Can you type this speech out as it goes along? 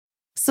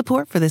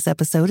Support for this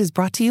episode is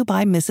brought to you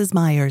by Mrs.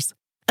 Meyer's.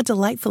 A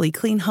delightfully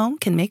clean home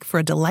can make for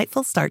a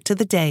delightful start to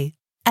the day.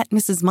 At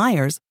Mrs.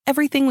 Meyer's,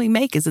 everything we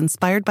make is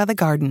inspired by the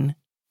garden.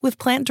 With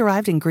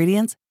plant-derived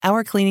ingredients,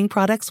 our cleaning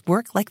products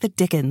work like the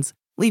dickens,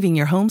 leaving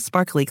your home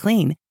sparkly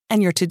clean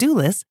and your to-do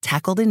list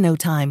tackled in no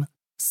time.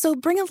 So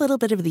bring a little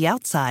bit of the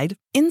outside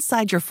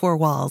inside your four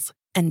walls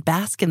and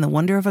bask in the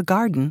wonder of a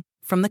garden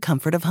from the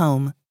comfort of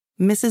home.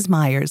 Mrs.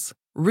 Meyer's,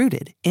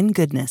 rooted in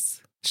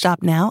goodness.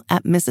 Shop now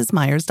at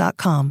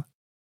mrsmeyers.com.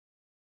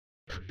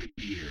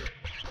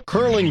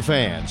 Curling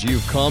fans,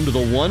 you've come to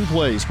the one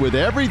place with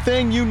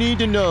everything you need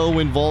to know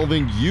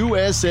involving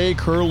USA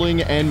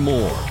curling and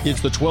more.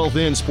 It's the 12th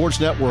In Sports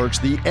Network's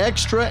The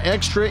Extra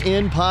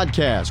In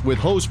podcast with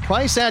host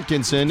Price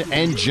Atkinson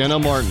and Jenna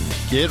Martin.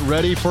 Get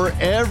ready for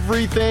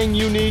everything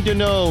you need to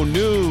know: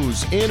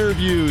 news,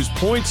 interviews,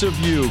 points of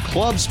view,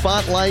 club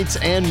spotlights,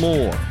 and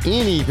more.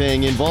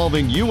 Anything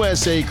involving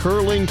USA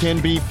curling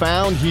can be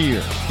found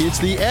here. It's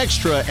the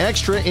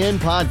Extra In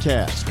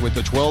podcast with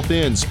the 12th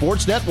In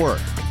Sports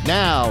Network.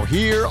 Now,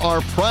 here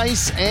are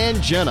Price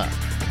and Jenna.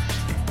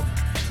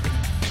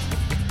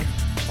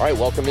 All right,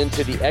 welcome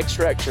into the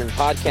Extra In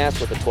podcast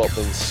with the 12th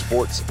In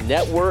Sports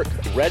Network.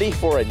 Ready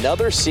for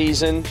another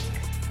season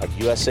of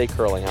USA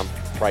Curling. I'm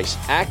Price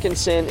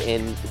Atkinson,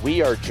 and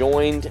we are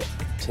joined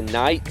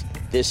tonight,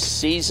 this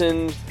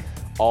season,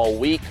 all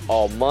week,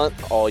 all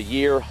month, all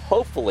year.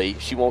 Hopefully,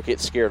 she won't get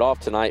scared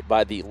off tonight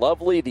by the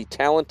lovely, the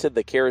talented,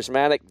 the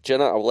charismatic.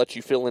 Jenna, I'll let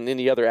you fill in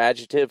any other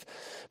adjective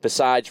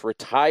besides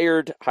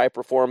retired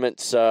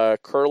high-performance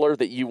curler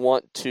that you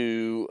want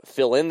to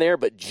fill in there.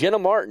 But Jenna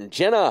Martin.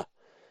 Jenna,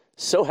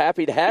 so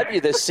happy to have you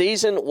this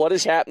season. What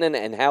is happening,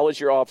 and how has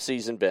your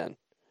off-season been?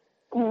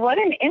 What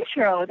an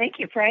intro. Thank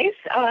you, Price.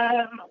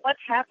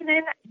 What's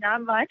happening?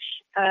 Not much.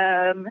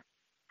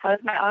 How's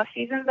my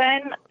off-season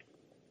been?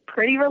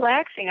 Pretty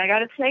relaxing. I got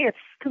to say, it's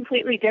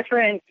completely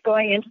different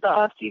going into the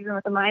off-season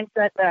with the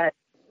mindset that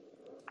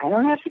I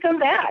don't have to come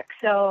back.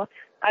 So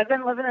I've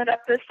been living it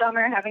up this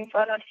summer, having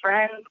fun with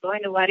friends,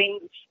 going to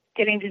weddings,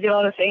 getting to do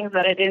all the things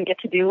that I didn't get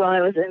to do while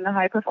I was in the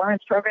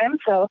high-performance program.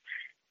 So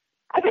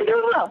I've been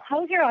doing well.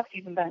 How's your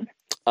off-season been?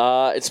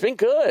 It's been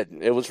good.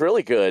 It was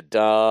really good.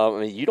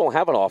 I mean, you don't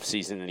have an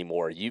off-season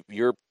anymore.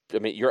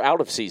 You're out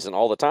of season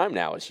all the time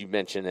now, as you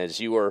mentioned, as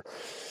you were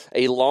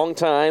a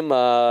long-time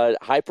member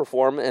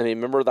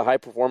of the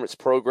high-performance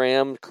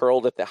program,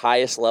 curled at the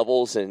highest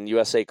levels in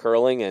USA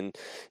Curling, and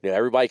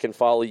everybody can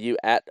follow you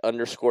at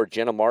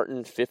 _Jenna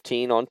Martin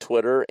 15 on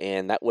Twitter,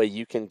 and that way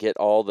you can get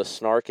all the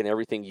snark and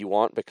everything you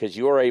want because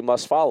you are a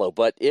must-follow.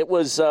 But it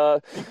was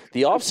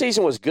the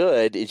off-season was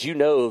good, as you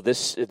know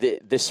this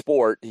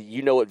sport.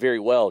 You know it very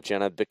well,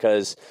 Jenna,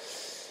 because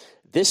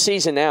this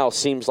season now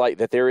seems like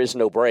that there is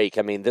no break.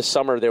 I mean, this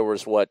summer there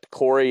was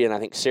Corey and I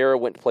think Sarah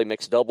went to play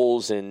mixed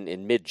doubles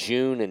in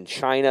mid-June in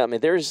China. I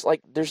mean, there's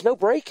no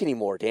break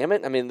anymore, damn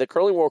it. I mean, the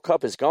Curling World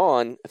Cup is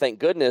gone, thank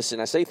goodness,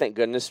 and I say thank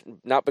goodness,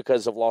 not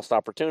because of lost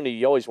opportunity.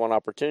 You always want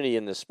opportunity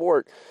in this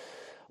sport,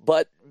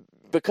 but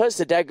because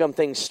the dadgum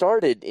thing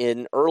started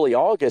in early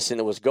August and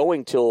it was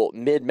going till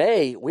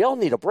mid-May, we all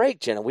need a break,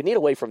 Jenna. We need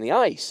away from the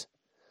ice.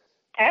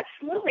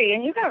 Absolutely,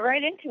 and you got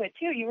right into it,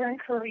 too. You were in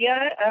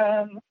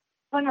Korea,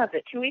 when was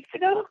it, 2 weeks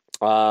ago?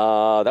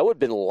 That would have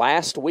been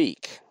last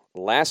week.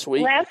 Last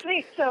week,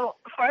 so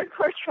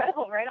hardcore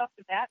travel right off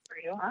the bat for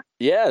you, huh?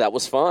 Yeah, that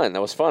was fun.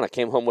 I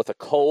came home with a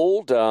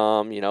cold. It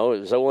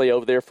was only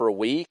over there for a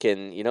week,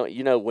 and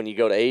when you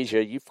go to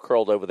Asia, you've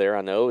curled over there.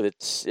 I know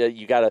it's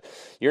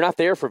you're not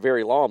there for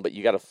very long, but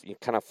you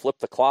kind of flip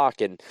the clock.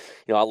 And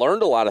I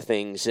learned a lot of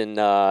things in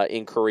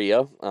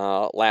Korea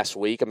last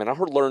week. I mean, I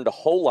learned a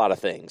whole lot of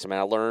things. I mean,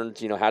 I learned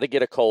how to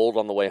get a cold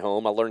on the way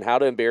home. I learned how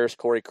to embarrass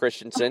Corey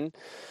Christensen.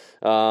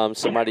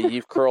 Somebody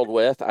you've curled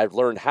with. I've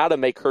learned how to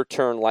make her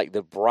turn like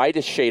the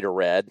brightest shade of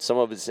red. Some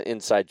of it's an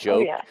inside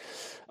joke.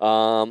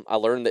 Oh, yeah. I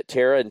learned that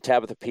Tara and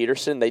Tabitha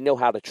Peterson, they know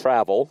how to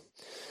travel.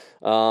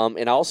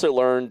 And I also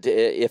learned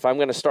if I'm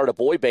going to start a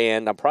boy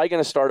band, I'm probably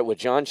going to start it with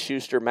John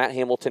Schuster, Matt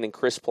Hamilton, and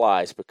Chris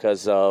Plies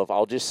because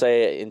I'll just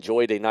say I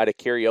enjoyed a night of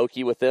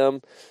karaoke with them,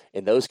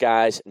 and those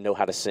guys know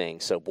how to sing.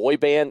 So boy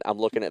band, I'm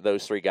looking at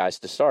those three guys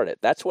to start it.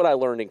 That's what I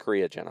learned in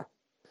Korea, Jenna.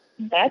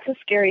 That's a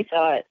scary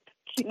thought.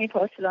 Keep me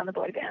posted on the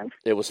boy band.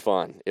 It was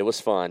fun.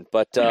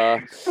 But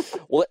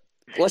well,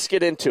 let's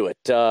get into it.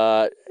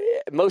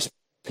 Most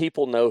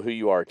people know who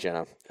you are,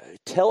 Jenna.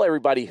 Tell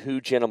everybody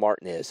who Jenna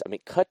Martin is. I mean,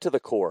 cut to the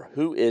core.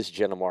 Who is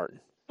Jenna Martin?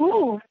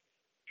 Ooh,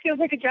 feels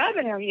like a job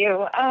interview.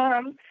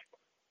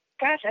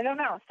 Gosh, I don't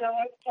know. So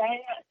I've been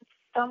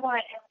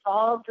somewhat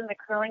involved in the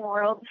curling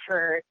world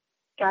for,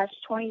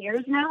 20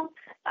 years now.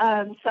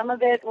 Some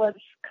of it was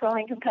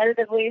curling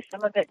competitively,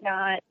 some of it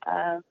not.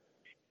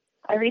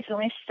 I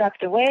recently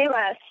stepped away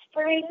last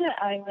spring.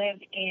 I live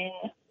in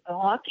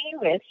Milwaukee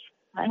with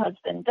my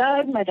husband,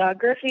 Doug, my dog,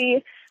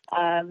 Griffey.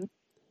 I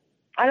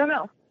don't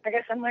know. I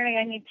guess I'm learning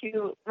I need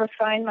to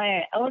refine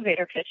my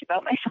elevator pitch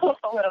about myself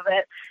a little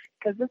bit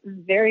because this is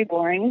very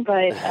boring.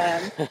 But,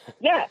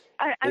 yeah,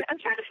 I'm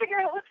trying to figure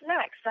out what's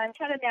next. I'm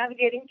kind of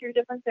navigating through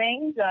different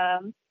things.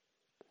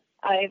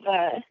 I've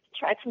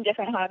tried some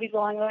different hobbies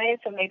along the way,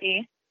 so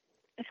maybe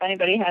if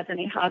anybody has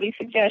any hobby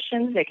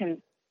suggestions, they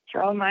can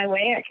throw them my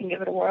way. I can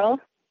give it a whirl,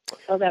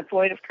 fill that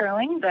void of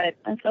curling. But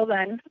until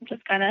then, I'm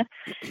just kind of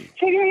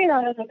figuring it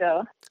out as I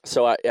go.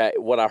 So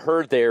what I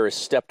heard there is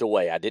stepped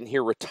away. I didn't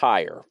hear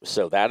retire,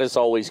 so that is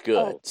always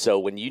good. So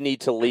when you need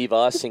to leave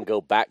us and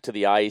go back to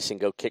the ice and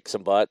go kick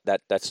some butt,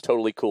 that's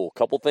totally cool.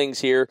 Couple things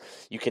here.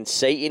 You can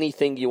say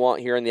anything you want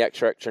here in the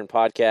Extra Extra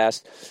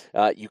podcast.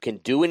 You can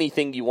do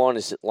anything you want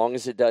as long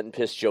as it doesn't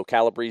piss Joe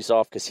Calabrese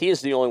off, because he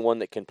is the only one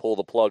that can pull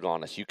the plug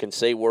on us. You can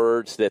say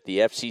words that the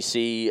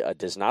FCC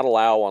does not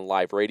allow on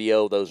live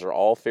radio. Those are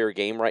all fair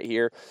game right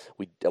here.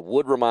 We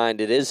would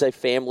remind it is a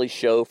family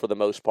show for the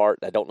most part.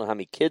 I don't know how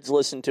many kids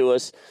listen to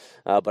us,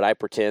 but I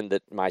pretend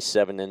that my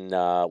 7 and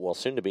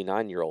soon-to-be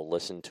 9-year-old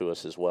listen to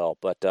us as well.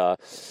 But,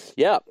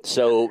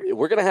 so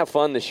we're going to have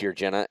fun this year,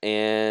 Jenna,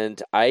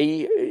 and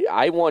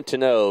I want to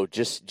know,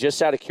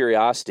 just out of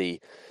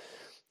curiosity,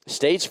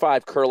 Stage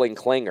 5 curling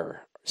clinger,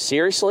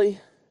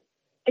 seriously?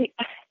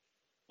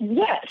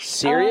 Yes.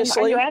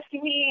 Seriously?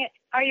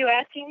 Are you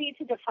asking me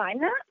to define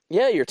that?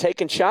 Yeah, you're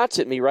taking shots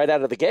at me right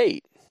out of the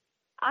gate.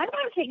 I'm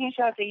not taking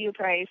shots at you,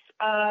 Price.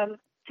 I'm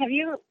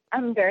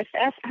embarrassed to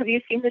ask, have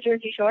you seen the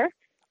Jersey Shore?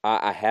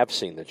 I have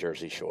seen the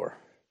Jersey Shore.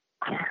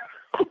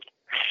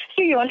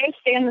 So you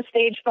understand the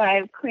Stage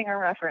 5 clinger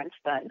reference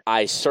then?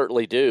 I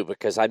certainly do,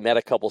 because I met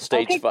a couple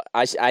Stage 5.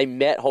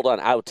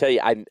 I'll tell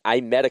you,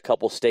 I met a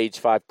couple Stage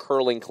 5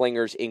 curling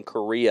clingers in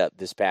Korea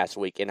this past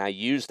week, and I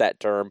used that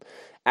term.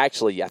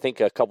 Actually, I think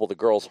a couple of the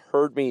girls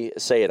heard me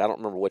say it. I don't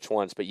remember which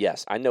ones, but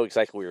yes, I know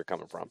exactly where you're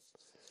coming from.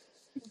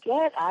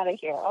 Get out of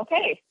here.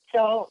 Okay,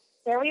 so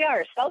there we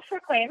are.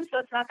 Self-proclaimed, so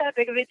it's not that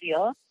big of a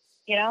deal.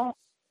 You know,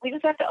 we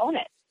just have to own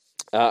it.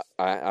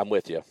 I'm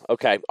with you.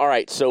 Okay. All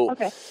right. So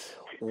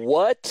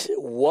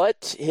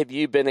what have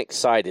you been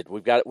excited?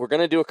 We're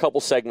going to do a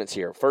couple segments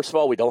here. First of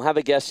all, we don't have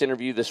a guest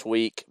interview this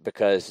week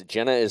because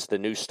Jenna is the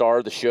new star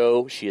of the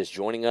show. She is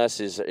joining us,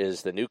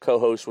 is the new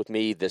co-host with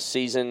me this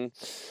season.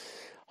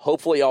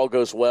 Hopefully all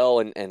goes well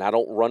and I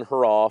don't run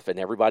her off and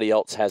everybody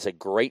else has a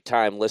great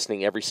time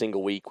listening every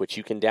single week, which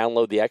you can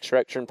download the Extra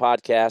Extra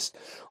podcast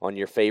on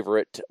your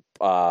favorite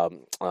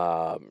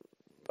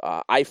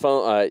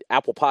iPhone,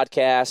 Apple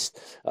Podcast,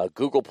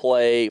 Google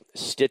Play,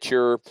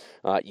 Stitcher.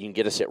 You can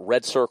get us at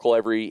Red Circle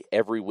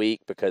every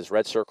week because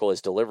Red Circle is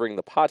delivering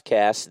the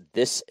podcast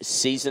this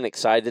season.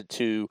 Excited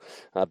to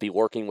be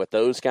working with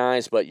those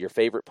guys. But your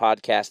favorite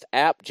podcast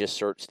app, just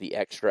search the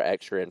Extra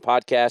Extra in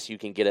podcast. You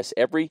can get us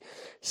every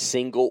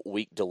single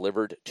week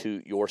delivered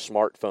to your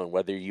smartphone,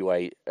 whether you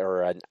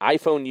are an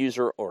iPhone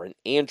user or an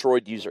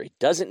Android user. It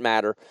doesn't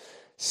matter.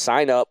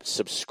 Sign up,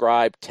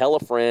 subscribe, tell a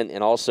friend,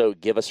 and also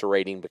give us a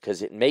rating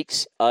because it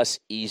makes us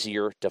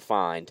easier to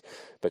find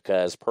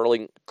because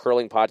curling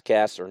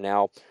podcasts are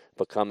now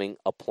becoming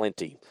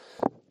aplenty.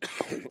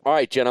 All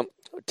right, Jenna,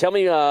 tell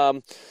me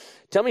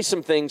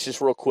some things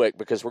just real quick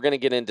because we're going to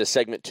get into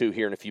segment 2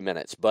 here in a few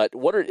minutes. But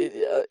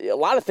a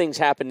lot of things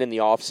happened in the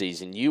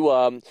offseason.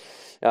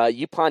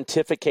 You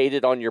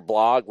pontificated on your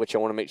blog, which I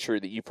want to make sure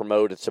that you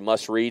promote. It's a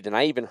must-read. And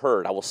I even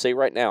heard, I will say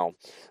right now,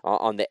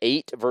 on the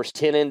 8 versus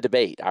 10N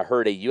debate, I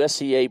heard a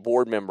USCA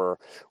board member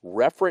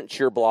reference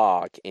your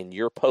blog and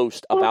your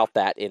post about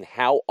that and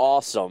how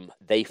awesome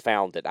they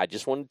found it. I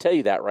just wanted to tell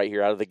you that right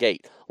here out of the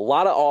gate. A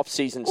lot of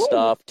off-season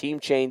stuff, team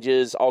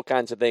changes, all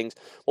kinds of things.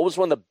 What was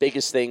one of the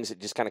biggest things that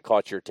just kind of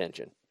caught your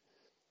attention?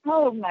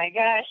 Oh, my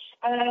gosh.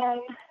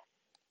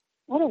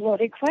 What a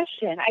loaded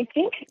question. I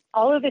think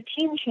all of the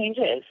team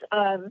changes.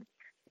 I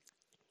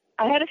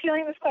had a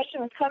feeling this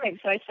question was coming,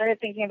 so I started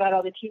thinking about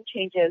all the team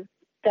changes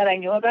that I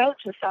knew about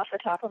just off the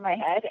top of my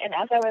head. And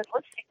as I was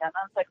listing them,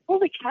 I was like,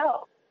 holy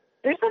cow,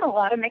 there's been a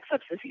lot of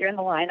mix-ups this year in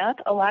the lineup,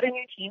 a lot of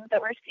new teams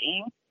that we're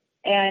seeing.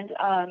 And,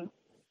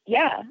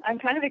 I'm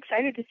kind of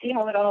excited to see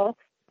how it all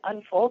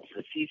unfolds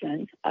this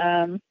season.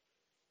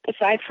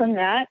 Aside from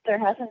that,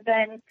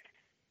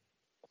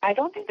 I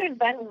don't think there's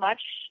been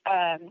much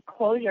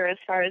closure as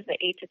far as the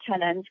 8 to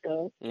 10 ends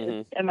go.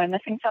 Mm-hmm. Am I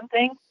missing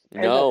something?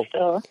 Or no, is it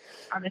still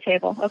on the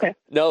table. Okay.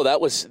 No, that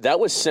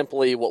was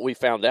simply what we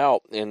found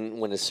out.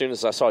 And as soon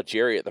as I saw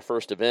Jerry at the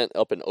first event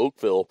up in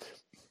Oakville,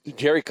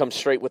 Jerry comes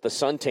straight with the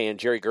suntan.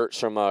 Jerry Gertz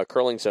from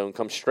Curling Zone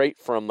comes straight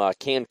from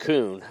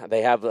Cancun.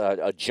 They have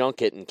a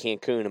junket in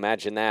Cancun.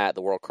 Imagine that,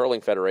 the World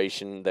Curling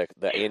Federation,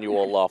 the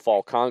annual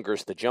Fall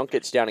Congress. The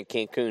junket's down in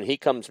Cancun. He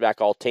comes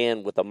back all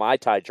tan with a Mai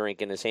Tai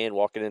drink in his hand,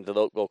 walking into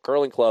the Oakville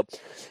Curling Club.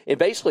 It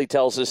basically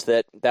tells us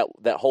that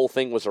whole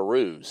thing was a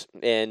ruse.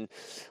 And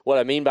what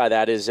I mean by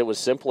that is it was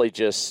simply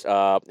just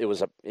it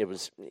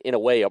was in a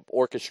way an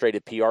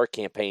orchestrated PR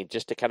campaign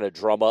just to kind of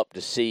drum up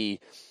to see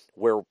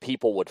where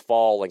people would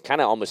fall and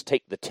kind of almost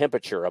take the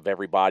temperature of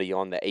everybody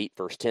on the 8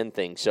 versus 10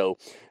 thing. So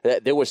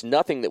there was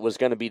nothing that was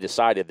going to be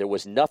decided. There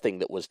was nothing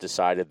that was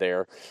decided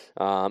there.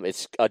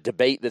 It's a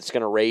debate that's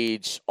going to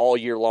rage all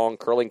year long.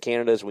 Curling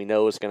Canada, as we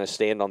know, is going to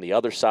stand on the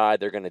other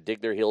side. They're going to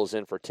dig their heels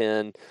in for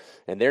 10,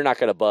 and they're not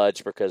going to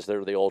budge because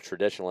they're the old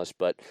traditionalists.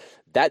 But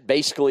that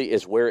basically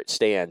is where it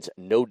stands.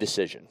 No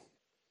decision.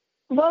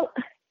 Well,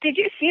 Did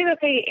you see that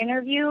they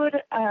interviewed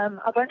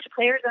a bunch of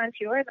players on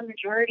tour? The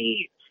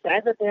majority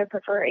said that they would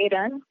prefer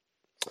 8N.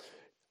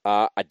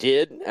 I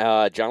did.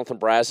 Jonathan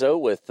Brazo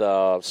with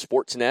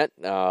Sportsnet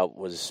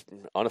was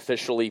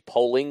unofficially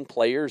polling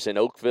players in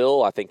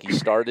Oakville. I think he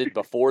started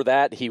before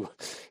that.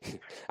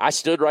 I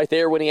stood right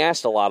there when he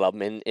asked a lot of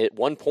them, and at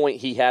one point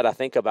he had, I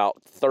think,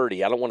 about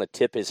 30. I don't want to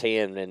tip his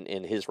hand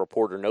in his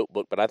reporter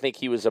notebook, but I think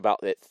he was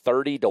about at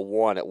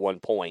 30-1 at one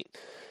point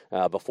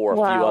before a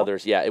few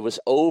others. Yeah, it was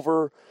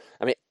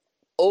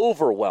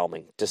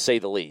overwhelming, to say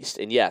the least.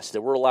 And, yes,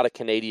 there were a lot of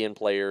Canadian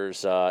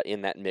players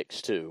in that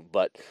mix too,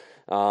 but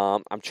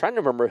I'm trying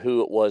to remember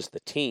who it was,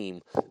 the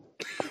team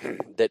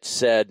that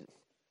said,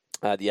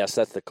 yes,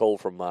 that's the Cole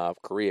from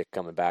Korea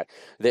coming back.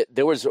 That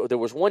there was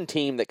one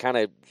team that kind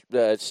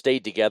of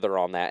stayed together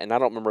on that, and I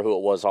don't remember who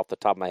it was off the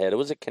top of my head. It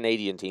was a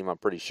Canadian team, I'm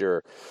pretty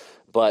sure.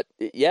 But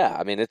yeah,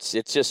 I mean, it's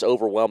just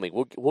overwhelming.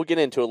 We'll get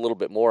into a little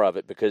bit more of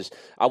it because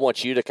I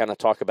want you to kind of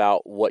talk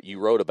about what you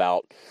wrote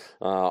about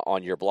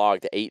on your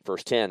blog, the 8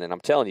 versus 10. And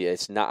I'm telling you,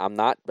 it's not.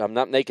 I'm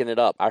not making it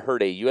up. I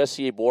heard a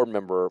USCA board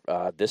member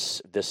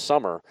this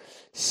summer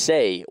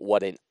say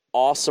what an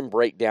awesome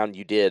breakdown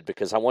you did,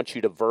 because I want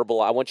you to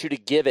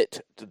give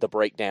it the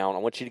breakdown. I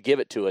want you to give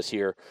it to us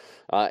here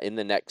in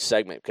the next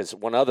segment, because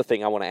one other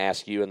thing I want to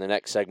ask you in the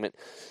next segment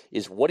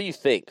is, what do you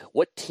think?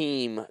 What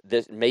team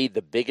that made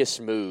the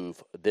biggest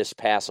move this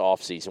past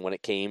offseason when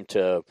it came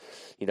to,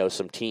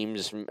 some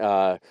teams,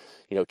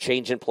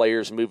 changing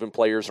players, moving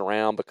players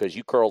around? Because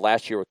you curled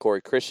last year with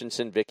Corey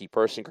Christensen, Vicky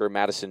Persinger,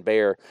 Madison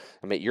Bear.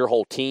 I mean, your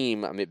whole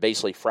team,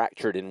 basically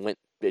fractured and went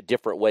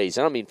different ways.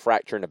 I don't mean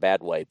fracture in a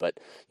bad way, but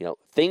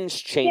things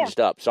changed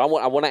up. So I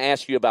want to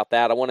ask you about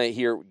that. I want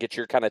to get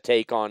your kind of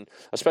take on,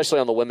 especially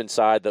on the women's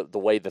side, the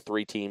way the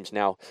three teams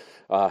now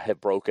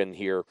have broken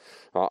here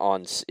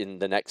in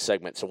the next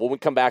segment. So when we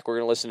come back, we're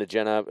going to listen to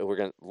Jenna. We're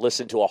going to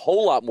listen to a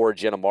whole lot more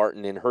Jenna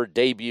Martin in her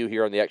debut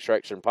here on the Extra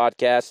Action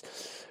podcast.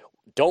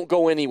 Don't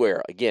go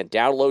anywhere. Again,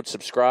 download,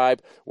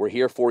 subscribe. We're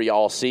here for you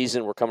all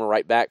season. We're coming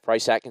right back.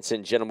 Price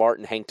Atkinson, Jenna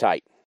Martin, hang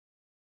tight.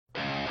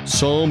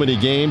 So many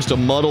games to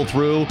muddle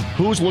through.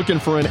 Who's looking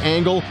for an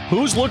angle?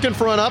 Who's looking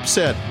for an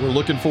upset? We're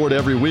looking for it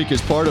every week as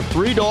part of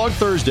 3 Dog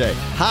Thursday.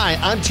 Hi,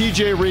 I'm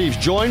TJ Reeves.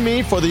 Join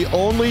me for the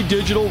only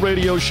digital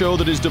radio show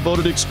that is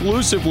devoted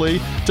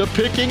exclusively to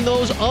picking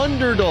those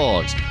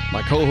underdogs.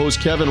 My co-host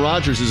Kevin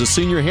Rogers is a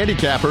senior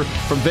handicapper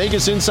from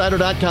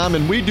VegasInsider.com,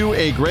 and we do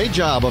a great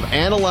job of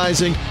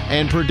analyzing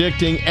and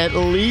predicting at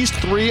least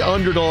 3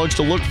 underdogs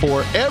to look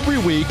for every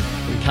week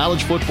in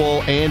college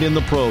football and in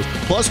the pros.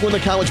 Plus, when the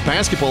college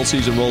basketball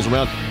season rolls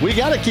around, we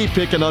got to keep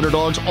picking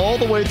underdogs all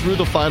the way through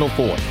the Final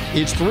Four.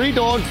 It's 3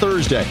 Dog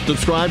Thursday.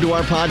 Subscribe to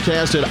our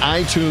podcast at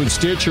iTunes,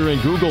 Stitcher,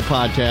 and Google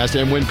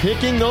Podcast. And when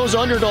picking those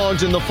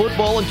underdogs in the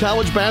football and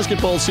college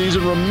basketball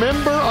season,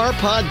 remember our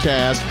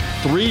podcast,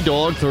 3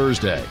 Dog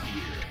Thursday.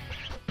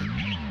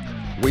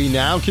 We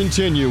now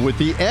continue with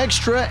the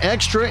Extra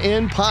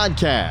In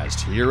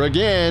podcast. Here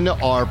again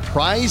are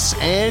Price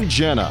and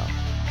Jenna.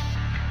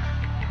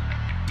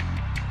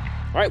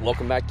 All right,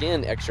 welcome back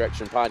in. Extra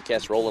Action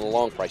Podcast rolling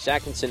along. Price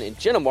Atkinson and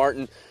Jenna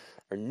Martin,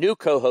 our new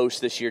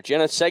co-host this year.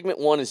 Jenna, segment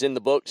 1 is in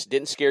the books.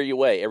 Didn't scare you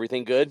away.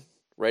 Everything good?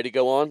 Ready to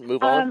go on?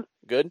 Move on?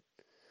 Good?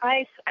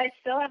 I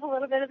still have a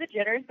little bit of the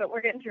jitters, but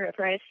we're getting through it,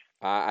 Price.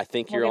 I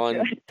think you're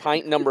on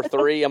pint number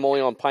 3. I'm only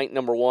on pint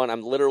number 1.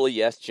 I'm literally,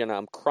 yes, Jenna,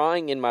 I'm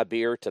crying in my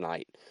beer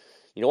tonight.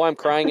 You know why I'm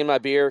crying in my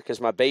beer?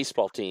 Because my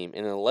baseball team,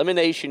 in an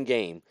elimination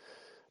game,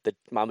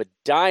 I'm a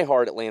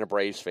diehard Atlanta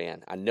Braves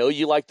fan. I know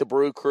you like the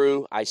Brew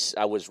Crew. I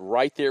was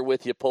right there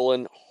with you,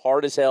 pulling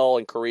hard as hell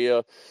in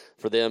Korea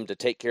for them to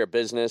take care of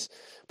business.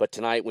 But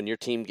tonight, when your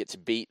team gets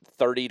beat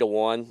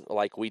 30-1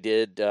 like we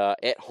did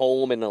at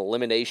home in an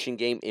elimination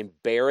game,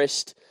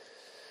 embarrassed,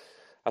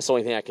 that's the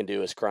only thing I can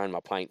do is cry in my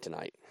pint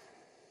tonight.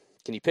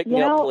 Can you pick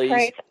me up, please?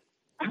 Right.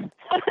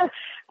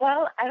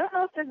 Well, I don't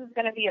know if this is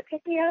going to be a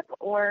pick-me-up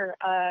or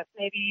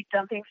maybe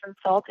dumping some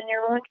salt in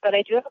your wound, but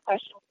I do have a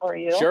question for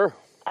you. Sure.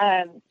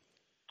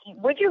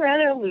 Would you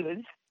rather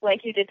lose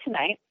like you did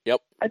tonight?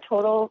 Yep. A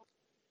total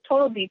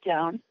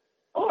beatdown,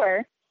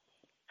 or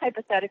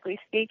hypothetically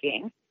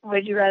speaking,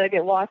 would you rather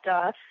get walked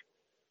off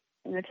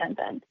in the 10th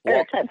end?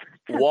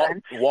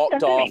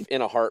 Walked off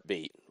in a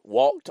heartbeat.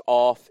 Walked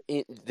off.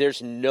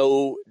 There's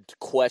no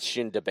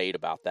question, debate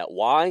about that.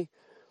 Why?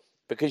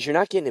 Because you're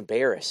not getting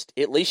embarrassed.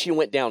 At least you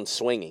went down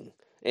swinging.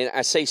 And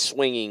I say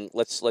swinging,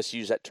 let's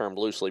use that term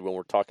loosely when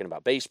we're talking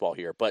about baseball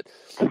here, but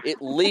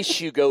at least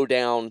you go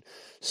down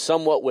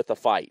somewhat with a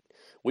fight.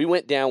 We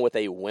went down with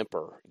a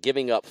whimper,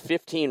 giving up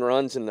 15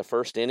 runs in the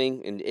first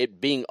inning and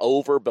it being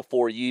over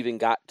before you even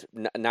got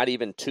not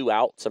even 2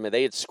 outs. I mean,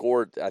 they had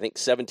scored, I think,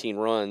 17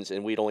 runs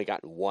and we'd only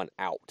gotten 1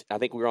 out. I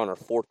think we were on our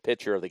 4th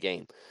pitcher of the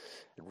game.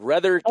 You'd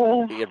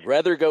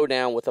rather go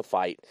down with a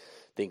fight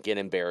than get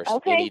embarrassed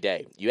any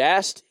day. You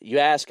ask,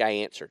 I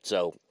answered.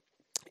 So,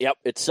 yep,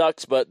 it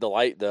sucks, but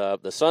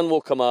the sun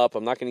will come up.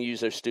 I'm not going to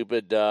use those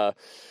stupid,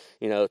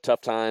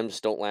 tough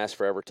times don't last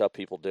forever. Tough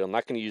people do. I'm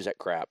not going to use that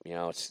crap.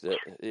 We're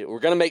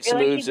going to make some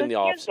moves in the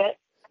offseason.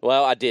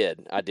 Well, I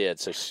did.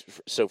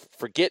 So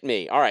forget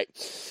me. All right.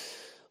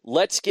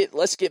 Let's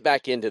get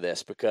back into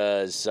this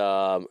because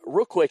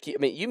real quick. I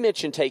mean, you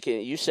mentioned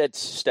you said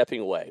stepping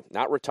away,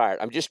 not retired.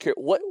 I'm just curious.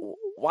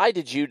 Why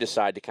did you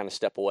decide to kind of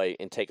step away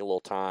and take a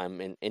little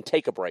time and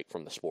take a break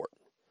from the sport?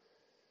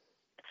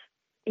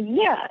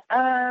 Yeah.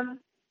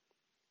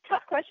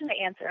 Tough question to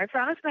answer. I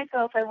promised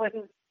myself I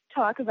wouldn't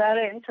talk about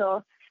it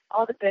until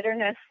all the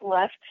bitterness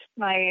left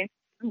my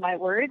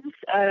words.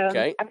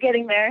 Okay. I'm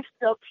getting there.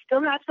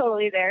 Still not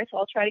totally there, so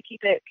I'll try to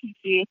keep it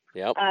PC.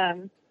 Yep.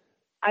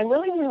 I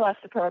willingly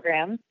left the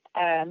program.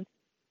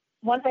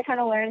 Once I kind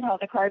of learned how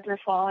the cards were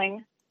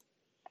falling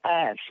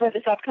for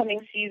this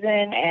upcoming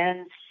season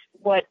and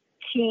what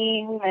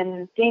team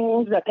and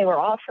things that they were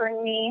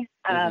offering me,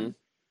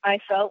 I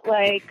felt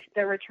like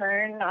the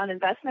return on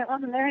investment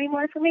wasn't there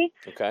anymore for me.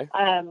 Okay.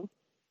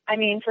 I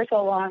mean, for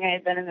so long I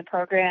had been in the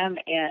program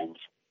and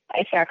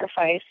I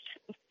sacrificed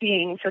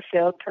being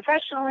fulfilled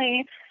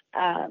professionally.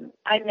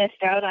 I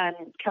missed out on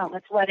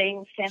countless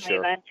weddings, family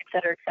events, et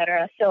cetera, et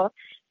cetera. So,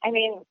 I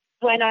mean,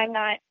 when I'm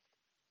not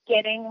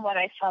getting what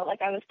I felt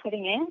like I was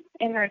putting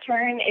in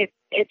return, it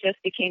just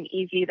became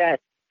easy that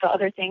the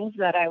other things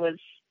that I was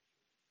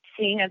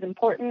seeing as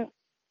important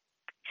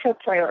took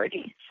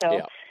priority.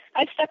 So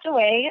I stepped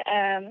away.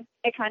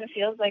 It kind of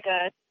feels like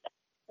a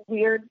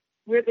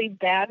weirdly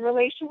bad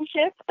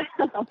relationship,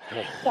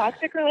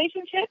 toxic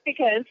relationship,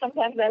 because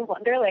sometimes I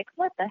wonder, like,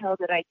 what the hell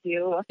did I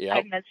do?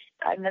 Yep.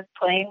 I miss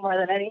playing more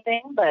than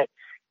anything. But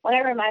when I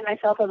remind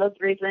myself of those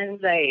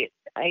reasons, I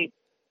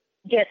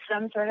get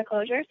some sort of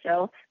closure.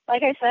 So,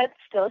 like I said,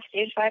 still a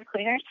stage 5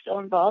 cleaner, still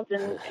involved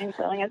in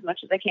filling as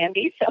much as I can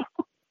be. So.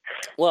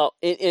 Well,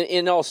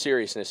 in all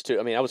seriousness, too.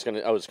 I mean, I was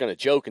gonna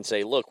joke and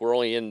say, look, we're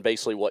only in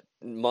basically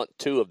month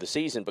 2 of the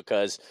season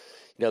because,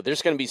 you know,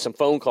 there's going to be some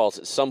phone calls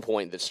at some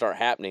point that start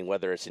happening,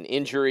 whether it's an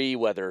injury,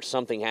 whether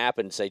something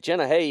happened. Say,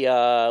 Jenna, hey,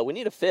 we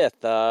need a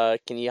 5th.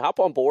 Can you hop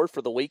on board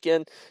for the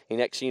weekend? And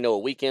next thing you know, a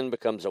weekend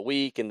becomes a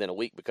week, and then a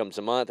week becomes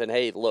a month. And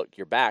hey, look,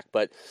 you're back.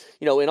 But,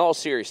 you know, in all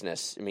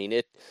seriousness, I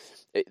mean,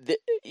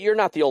 you're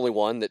not the only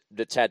one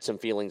that's had some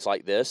feelings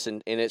like this,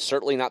 and it's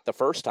certainly not the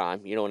first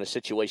time, you know, in a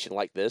situation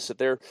like this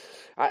that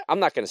I'm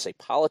not going to say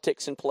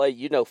politics in play.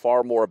 You know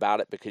far more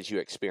about it because you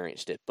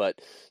experienced it. But,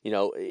 you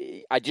know,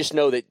 I just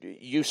know that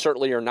you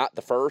certainly are not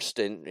the first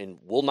and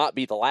will not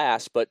be the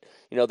last. But,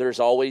 you know, there's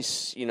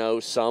always, you know,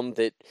 some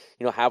that,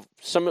 you know, have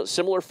some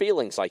similar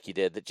feelings like you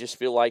did that just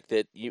feel like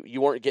that you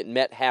weren't getting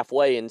met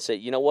halfway and say,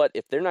 you know what,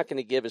 if they're not going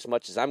to give as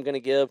much as I'm going to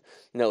give,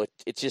 you know,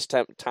 it's just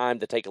time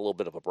to take a little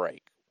bit of a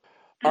break.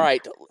 All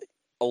right,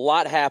 a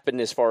lot happened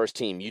as far as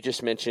team. You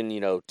just mentioned, you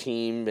know,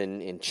 team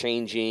and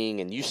changing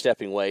and you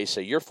stepping away.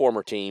 So your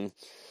former team,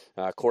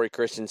 Corey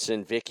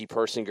Christensen, Vicky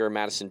Persinger,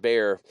 Madison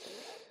Bear,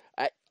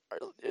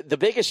 the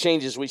biggest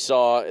changes we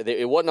saw,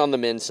 it wasn't on the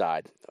men's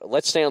side.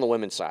 Let's stay on the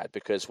women's side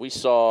because we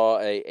saw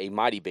a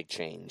mighty big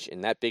change.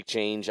 And that big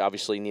change,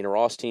 obviously, Nina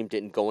Ross' team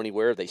didn't go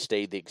anywhere. They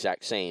stayed the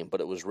exact same.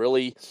 But it was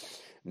really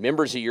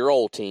members of your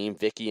old team,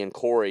 Vicky and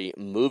Corey,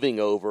 moving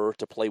over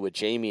to play with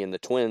Jamie and the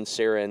twins,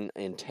 Sarah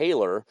and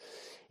Taylor.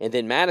 And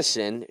then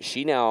Madison,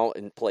 she now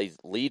played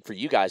lead for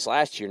you guys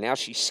last year. Now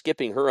she's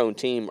skipping her own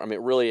team. I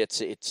mean, really,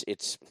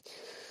 it's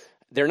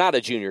they're not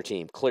a junior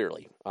team,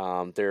 clearly.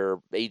 They're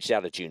aged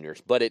out of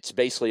juniors. But it's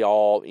basically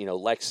all, you know,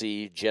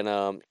 Lexi,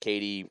 Jenna,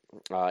 Katie,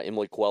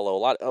 Emily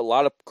Coelho, a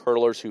lot of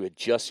curlers who have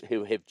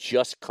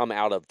just come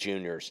out of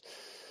juniors.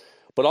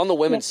 But on the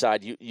women's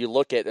side, you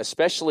look at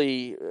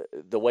especially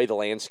the way the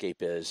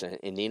landscape is,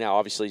 and Nina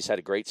obviously has had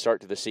a great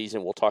start to the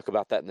season. We'll talk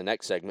about that in the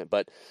next segment.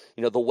 But,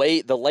 you know, the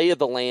lay of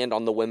the land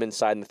on the women's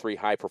side and the 3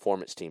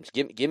 high-performance teams.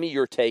 Give me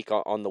your take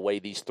on the way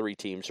these 3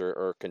 teams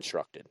are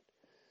constructed.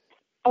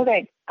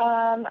 Okay.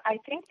 I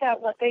think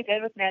that what they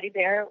did with Maddie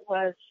Bear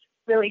was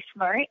really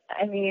smart.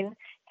 I mean,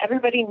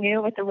 everybody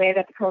knew with the way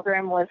that the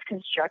program was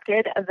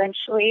constructed,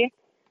 eventually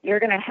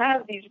you're going to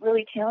have these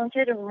really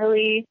talented and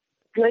really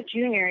good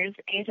juniors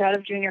age out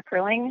of junior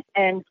curling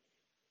and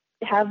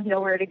have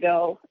nowhere to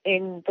go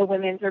in the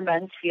women's or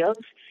men's fields.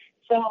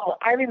 So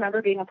I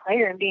remember being a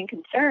player and being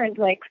concerned,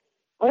 like,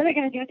 what are they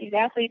going to do with these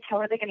athletes? How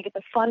are they going to get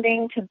the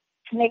funding to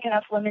make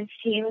enough women's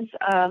teams?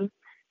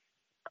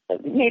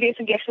 Maybe it's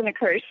a gift and a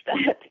curse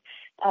that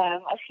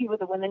a few of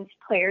the women's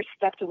players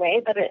stepped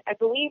away, but I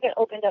believe it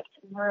opened up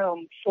some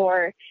room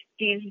for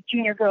these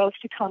junior girls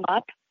to come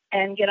up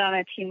and get on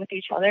a team with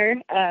each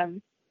other.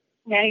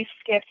 Maddie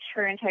skipped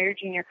her entire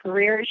junior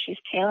career. She's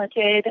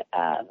talented.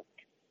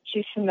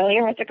 She's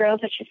familiar with the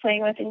girls that she's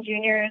playing with in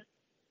juniors.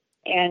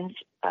 And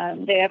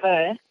they have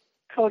a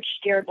coach,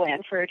 Jared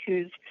Blandford,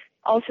 who's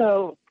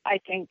also, I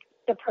think,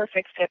 the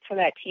perfect fit for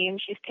that team.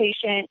 She's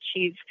patient.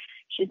 She's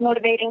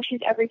motivating.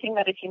 She's everything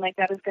that a team like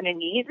that is going to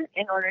need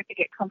in order to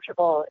get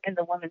comfortable in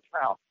the women's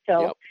realm.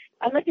 So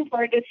I'm looking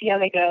forward to see how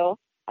they go.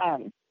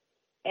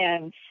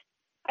 And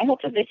I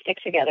hope that they stick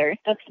together.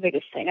 That's the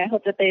biggest thing. I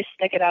hope that they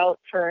stick it out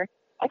for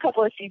a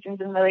couple of seasons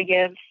and really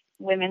give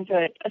women's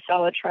a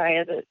solid try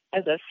as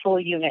a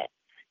full unit.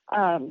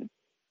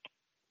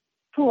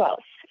 Who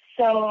else?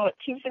 So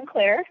Team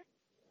Sinclair,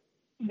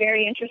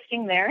 very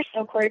interesting there.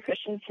 So Corey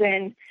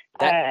Christensen.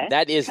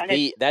 That is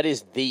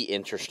the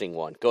interesting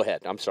one. Go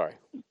ahead. I'm sorry.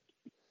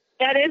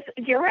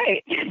 You're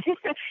right.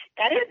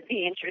 That is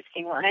the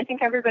interesting one. I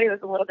think everybody was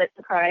a little bit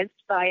surprised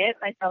by it,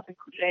 myself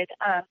included.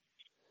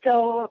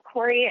 So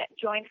Corey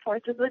joined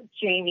forces with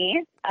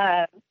Jamie.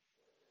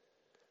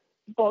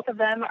 Both of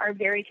them are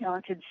very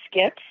talented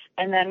skips.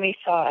 And then we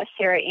saw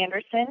Sarah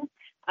Anderson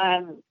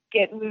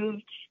get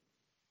moved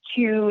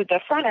to the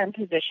front end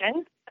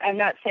position. I'm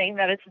not saying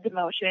that it's a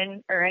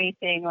demotion or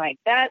anything like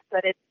that,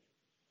 but it's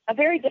a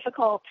very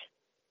difficult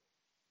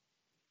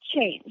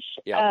change.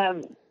 Yeah.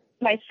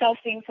 Myself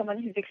being someone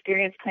who's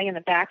experienced playing in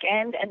the back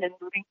end and then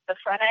moving to the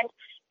front end,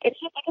 it's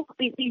just a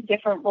completely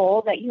different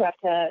role that you have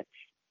to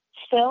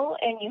fill,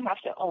 and you have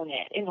to own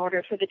it in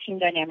order for the team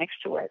dynamics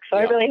to work. So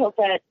I really hope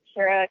that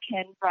Sarah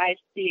can rise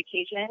to the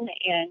occasion,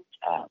 and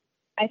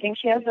I think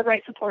she has the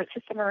right support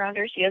system around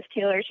her. She has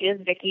Taylor, she has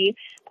Vicky,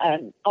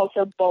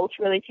 also both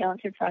really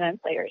talented front end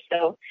players.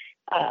 So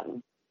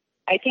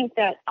I think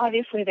that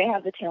obviously they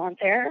have the talent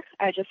there.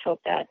 I just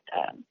hope that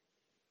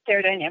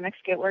their dynamics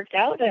get worked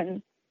out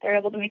and they're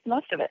able to make the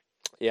most of it.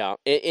 Yeah,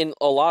 in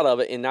a lot of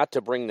it, and not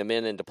to bring them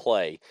into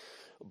play,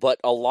 but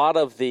a lot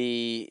of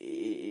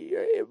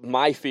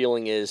my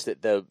feeling is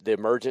that the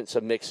emergence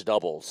of mixed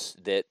doubles,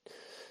 that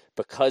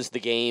because the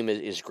game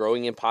is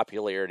growing in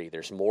popularity,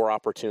 there's more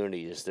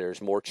opportunities,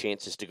 there's more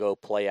chances to go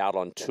play out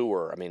on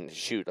tour. I mean,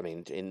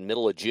 in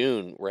middle of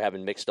June, we're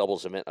having mixed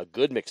doubles event, a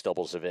good mixed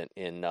doubles event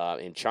in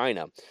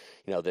China,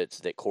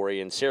 that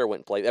Corey and Sarah went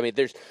and played. I mean,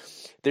 there's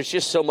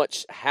just so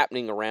much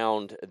happening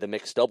around the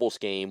mixed doubles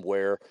game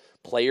where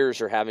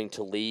players are having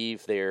to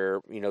leave their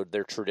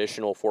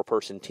traditional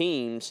 4-person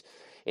teams.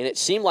 And it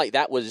seemed like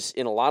that was,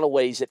 in a lot of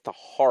ways, at the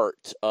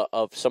heart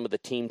of some of the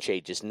team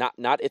changes.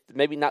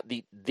 Maybe not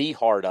the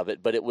heart of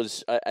it, but it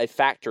was a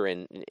factor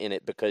in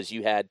it, because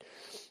you had,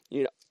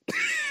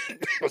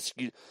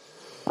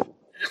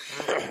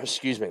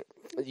 excuse me,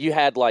 you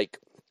had, like,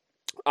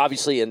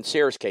 obviously in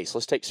Sarah's case,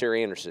 let's take Sarah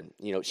Anderson.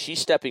 She's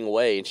stepping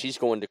away and she's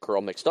going to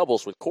curl mixed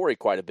doubles with Corey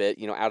quite a bit,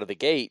 out of the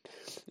gate,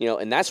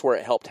 and that's where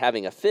it helped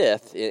having a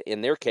fifth.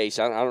 In their case,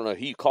 I don't know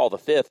who you call the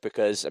fifth,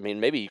 because,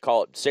 maybe you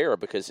call it Sarah,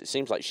 because it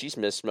seems like she's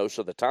missed most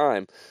of the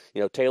time.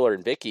 Taylor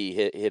and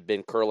Vicky have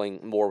been curling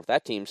more with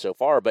that team so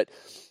far, but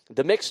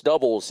the mixed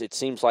doubles, it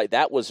seems like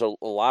that was a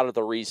lot of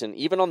the reason,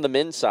 even on the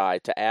men's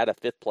side, to add a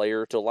fifth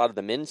player to a lot of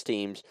the men's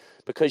teams,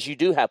 because you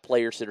do have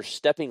players that are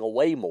stepping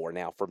away more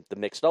now from the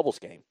mixed doubles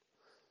game.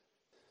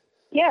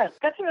 Yeah,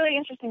 that's a really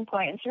interesting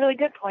point. It's a really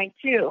good point,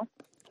 too.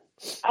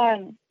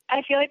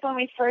 I feel like when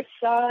we first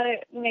saw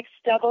mixed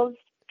doubles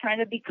kind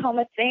of become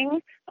a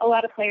thing, a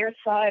lot of players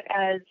saw it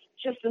as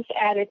just this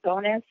added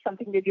bonus,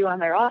 something to do on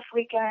their off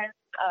weekend,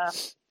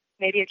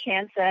 maybe a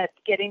chance at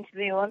getting to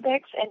the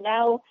Olympics. And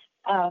now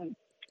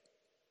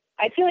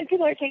I feel like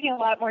people are taking it a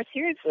lot more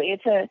seriously.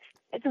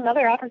 It's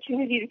another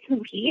opportunity to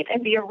compete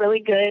and be a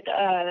really good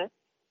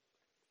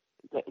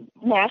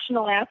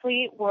national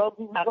athlete, world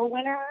medal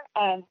winner,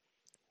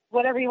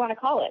 whatever you want to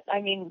call it.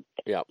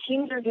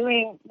 Teams are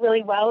doing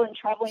really well and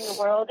traveling the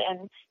world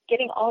and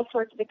getting all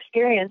sorts of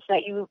experience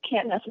that you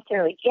can't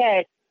necessarily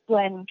get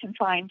when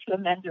confined to a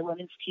men's or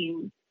women's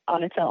team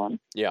on its own.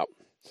 Yeah.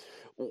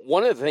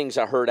 One of the things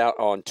I heard out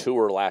on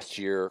tour last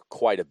year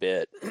quite a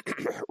bit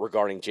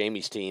regarding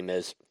Jamie's team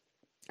is,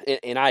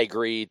 and I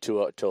agree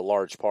to a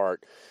large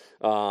part,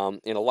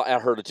 I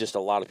heard just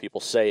a lot of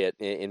people say it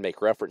and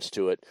make reference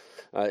to it,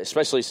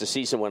 especially as the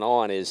season went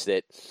on, is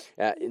that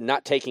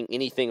not taking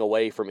anything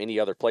away from any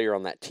other player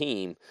on that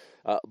team,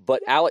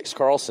 but Alex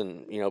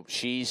Carlson,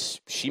 she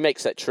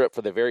makes that trip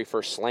for the very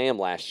first slam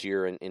last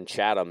year in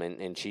Chatham,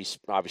 and she's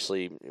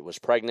obviously was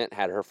pregnant,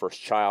 had her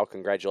first child.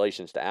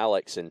 Congratulations to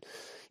Alex. And,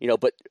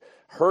 but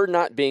her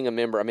not being a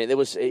member, it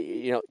was,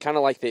 kind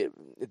of like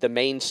the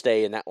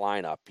mainstay in that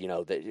lineup,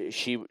 that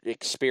she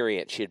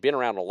experienced. She had been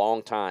around a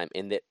long time,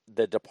 and that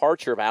the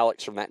departure of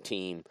Alex from that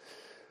team,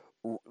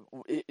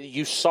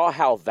 you saw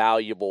how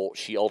valuable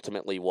she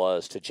ultimately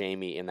was to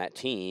Jamie in that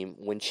team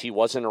when she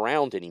wasn't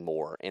around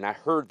anymore. And I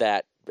heard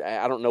that,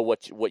 I don't know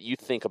what you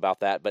think about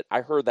that, but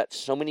I heard that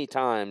so many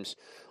times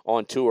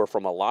on tour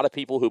from a lot of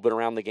people who've been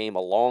around the game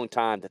a long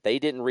time, that they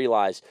didn't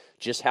realize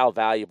just how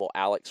valuable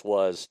Alex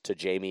was to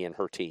Jamie and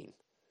her team.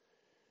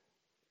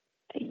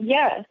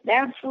 Yeah,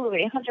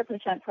 absolutely.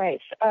 100% Price.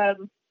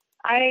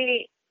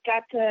 I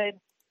got to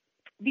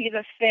be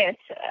the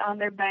fifth on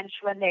their bench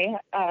when they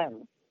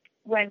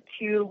went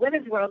to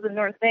Women's World in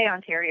North Bay,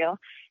 Ontario,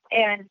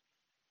 and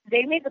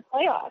they made the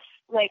playoffs.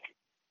 Like,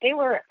 they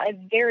were a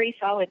very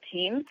solid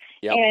team.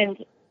 Yep.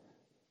 And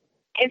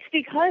it's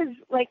because,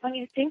 like, when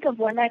you think of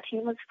when that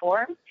team was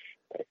formed,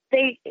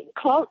 they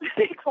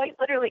quite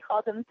literally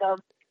called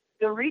themselves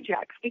the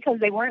Rejects, because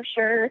they weren't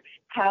sure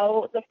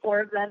how the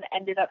four of them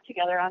ended up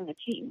together on the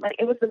team. Like,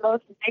 it was the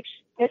most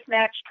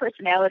mismatched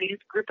personalities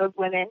group of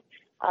women.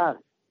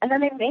 And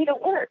then they made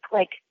it work.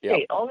 Like, yep.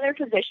 They owned their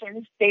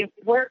positions. They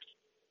worked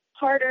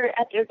harder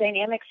at their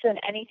dynamics than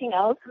anything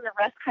else, and the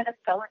rest kind of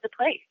fell into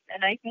place.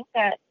 And I think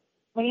that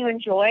when you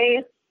enjoy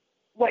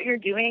what you're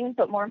doing,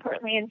 but more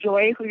importantly,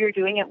 enjoy who you're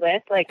doing it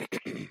with.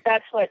 Like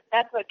that's what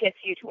gets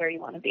you to where you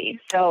want to be.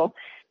 So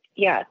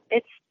yeah,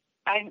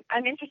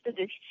 I'm interested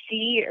to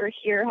see or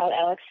hear how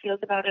Alex feels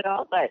about it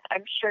all, but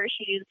I'm sure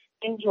she's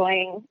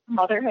enjoying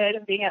motherhood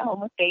and being at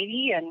home with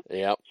baby and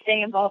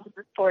staying involved with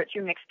the sport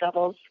through mixed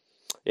doubles.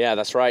 Yeah,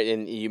 that's right.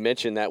 And you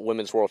mentioned that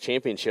Women's World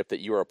Championship that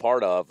you were a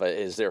part of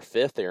is their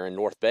fifth there in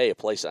North Bay, a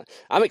place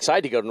I'm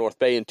excited to go to North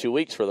Bay in 2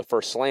 weeks for the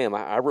first slam.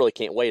 I really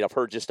can't wait. I've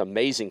heard just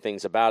amazing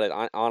things about it.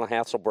 Anna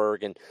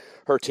Hasselberg and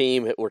her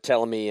team were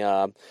telling me,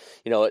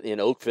 in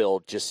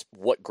Oakville, just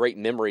what great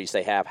memories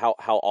they have, how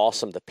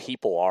awesome the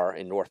people are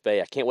in North Bay.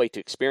 I can't wait to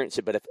experience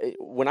it. But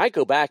when I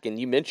go back and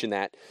you mention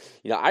that,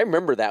 I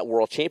remember that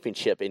World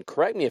Championship, and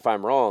correct me if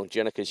I'm wrong,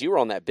 Jenna, because you were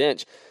on that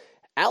bench.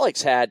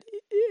 Alex had,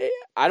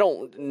 I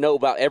don't know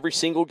about every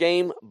single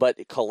game,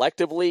 but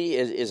collectively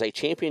is a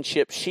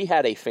championship. She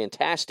had a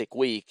fantastic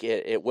week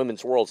at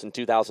Women's Worlds in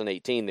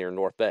 2018 there in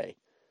North Bay.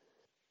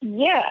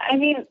 Yeah, I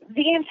mean,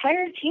 the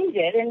entire team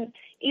did, and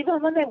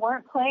even when they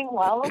weren't playing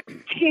well,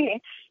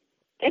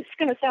 it's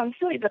going to sound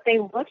silly, but they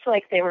looked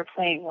like they were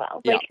playing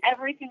well. Like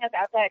everything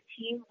about that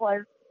team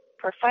was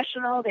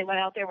professional. They went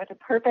out there with a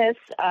purpose.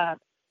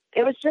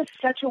 It was just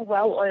such a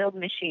well-oiled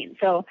machine.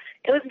 So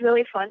it was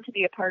really fun to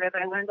be a part of.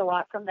 I learned a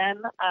lot from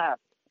them.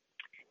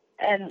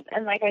 And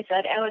like I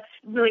said, Alex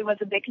really was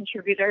a big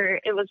contributor.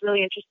 It was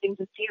really interesting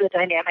to see the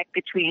dynamic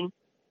between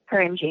her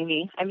and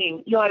Jamie. I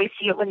mean, you always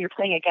see it when you're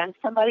playing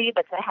against somebody,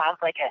 but to have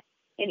like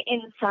an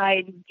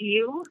inside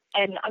view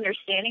and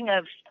understanding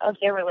of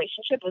their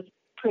relationship was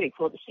pretty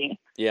cool to see.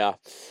 Yeah.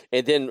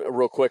 And then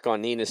real quick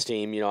on Nina's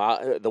team,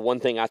 the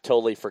one thing I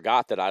totally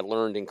forgot that I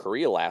learned in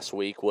Korea last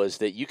week was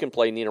that you can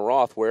play Nina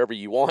Roth wherever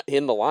you want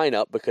in the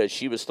lineup, because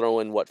she was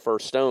throwing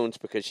first stones,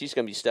 because she's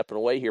going to be stepping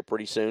away here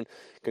pretty soon.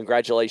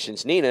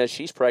 Congratulations, Nina.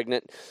 She's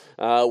pregnant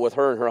with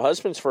her and her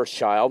husband's first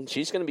child.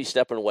 She's going to be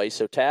stepping away.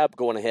 So Tab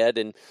going ahead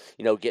and,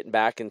 getting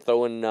back and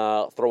throwing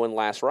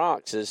last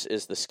rocks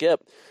is the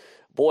skip.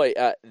 Boy,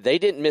 they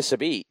didn't miss a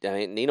beat. I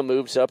mean, Nina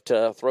moves up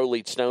to throw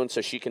lead stone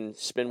so she can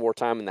spend more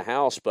time in the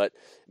house. But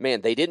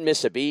man, they didn't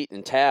miss a beat.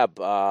 And Tab,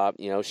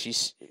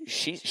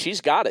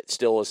 she's got it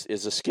still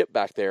as a skip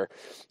back there.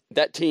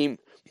 That team,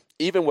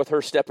 even with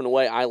her stepping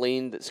away,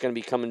 Eileen, that's going to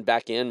be coming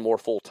back in more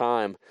full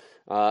time.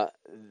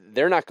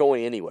 They're not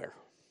going anywhere.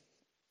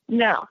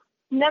 No,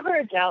 never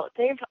a doubt.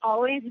 They've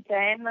always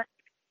been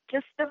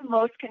just the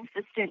most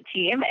consistent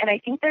team, and I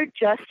think they're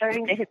just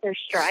starting to hit their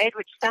stride,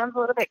 which sounds a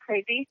little bit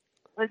crazy,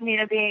 with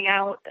Nina being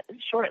out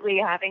shortly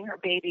having her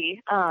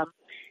baby.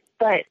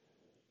 But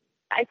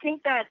I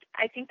think that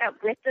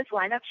with this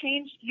lineup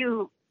change,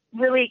 you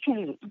really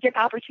can get the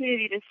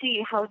opportunity to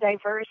see how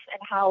diverse and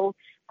how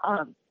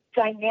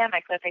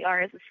dynamic that they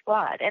are as a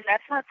squad. And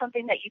that's not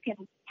something that you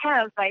can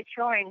have by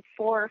throwing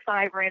 4 or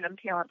 5 random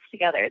talents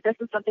together. This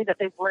is something that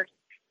they've worked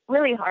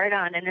really hard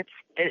on, and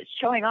it's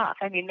showing off.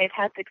 I mean, they've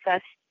had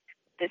success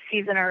this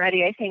season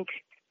already. I think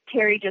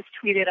Terry just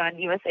tweeted on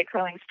USA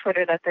Curling's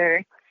Twitter that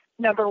they're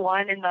number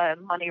 1 in the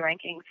money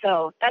ranking.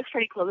 So that's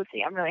pretty cool to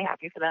see. I'm really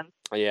happy for them.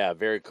 Yeah,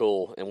 very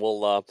cool. And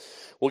we'll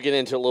get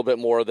into a little bit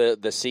more of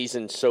the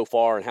season so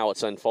far and how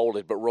it's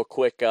unfolded. But real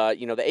quick,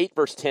 the 8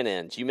 versus 10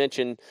 ends. You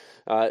mentioned,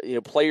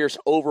 players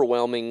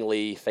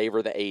overwhelmingly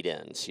favor the 8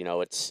 ends.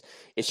 It's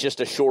just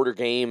a shorter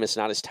game. It's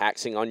not as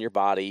taxing on your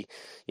body.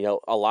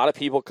 A lot of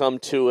people come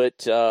to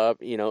it,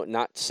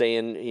 not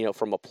saying,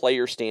 from a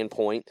player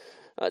standpoint.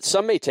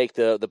 Some may take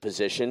the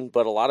position,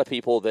 but a lot of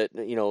people that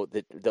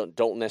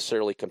don't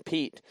necessarily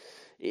compete,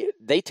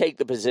 they take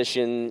the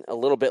position a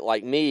little bit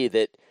like me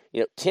that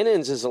 10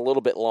 ends is a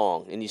little bit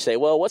long, and you say,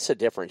 well, what's the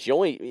difference?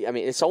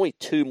 It's only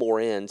 2 more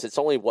ends. It's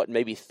only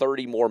maybe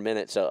 30 more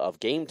minutes of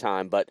game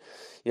time, but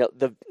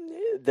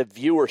the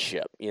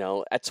viewership,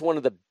 that's one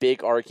of the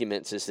big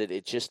arguments, is that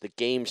the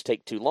games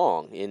take too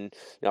long. And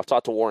I've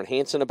talked to Warren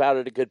Hansen about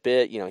it a good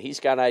bit. He's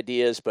got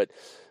ideas, but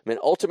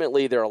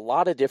ultimately there are a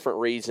lot of different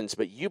reasons.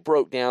 But you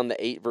broke down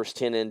the 8 versus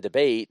 10 end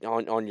debate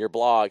on your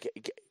blog.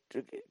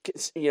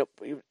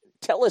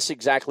 Tell us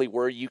exactly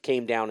where you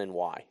came down and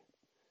why.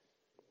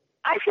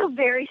 I feel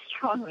very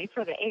strongly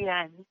for the 8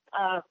 ends.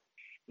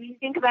 When you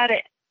think about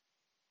it,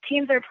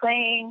 teams are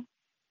playing.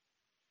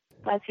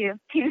 Bless you.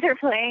 Teams are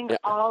playing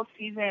all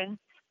season.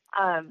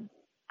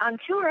 On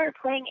tour, are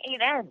playing 8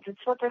 ends. It's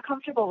what they're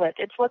comfortable with.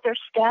 It's what their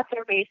stats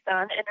are based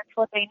on, and it's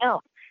what they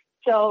know.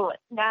 So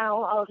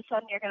now, all of a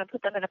sudden, you're going to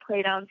put them in a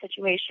play-down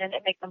situation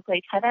and make them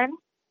play 10 ends?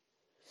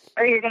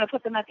 Or you're going to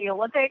put them at the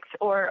Olympics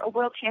or a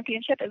World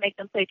Championship and make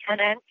them play 10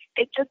 ends?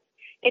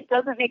 It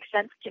doesn't make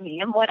sense to me.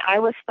 And what I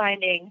was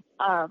finding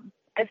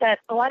is that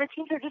a lot of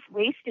teams are just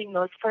wasting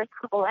those first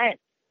couple ends.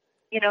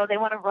 They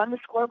want to run the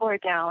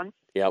scoreboard down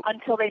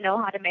until they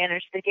know how to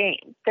manage the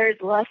game. There's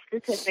less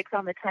statistics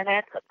on the 10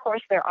 ends. Of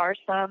course, there are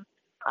some.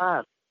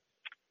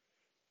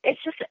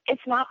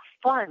 It's not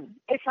fun.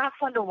 It's not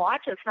fun to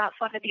watch. It's not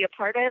fun to be a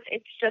part of.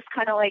 It's just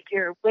kind of like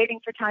you're waiting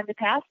for time to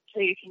pass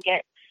so you can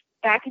get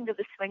back into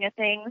the swing of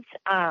things.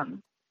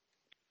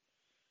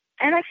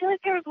 And I feel like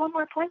there was one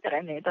more point that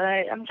I made, but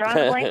I'm drawing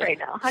a blank right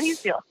now. How do you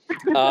feel?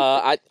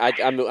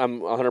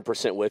 I'm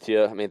 100% with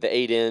you. I mean, the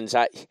 8 ends,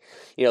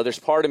 there's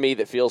part of me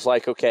that feels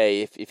like,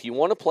 okay, if you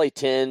want to play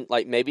 10,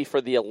 like maybe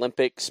for the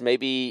Olympics,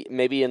 maybe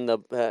in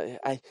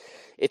the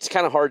it's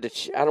kind of hard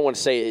to I don't want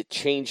to say it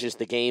changes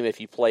the game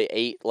if you play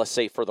 8, let's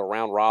say for the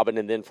round robin,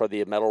 and then for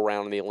the medal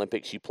round in the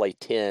Olympics you play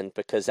 10,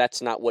 because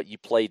that's not what you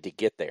played to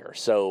get there.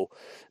 So,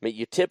 I mean,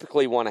 you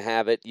typically want to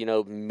have it,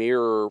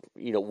 mirror,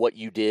 what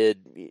you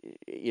did,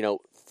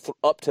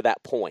 up to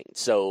that point.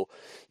 So,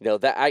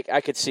 that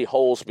I could see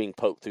holes being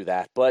poked through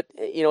that. But,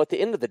 at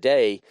the end of the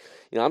day,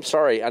 I'm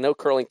sorry. I know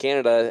Curling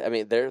Canada, I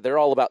mean, they're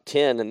all about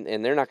 10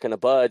 and they're not going to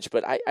budge,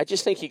 but I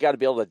just think you got to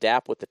be able to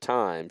adapt with the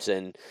times.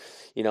 And,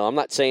 I'm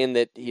not saying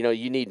that,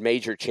 you need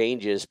major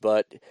changes,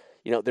 but,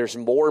 there's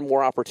more and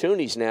more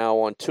opportunities now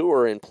on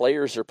tour, and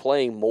players are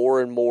playing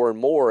more and more and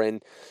more.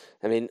 And,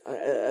 I mean,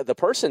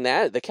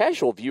 the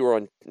casual viewer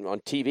on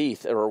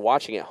TV or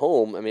watching at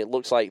home, I mean, it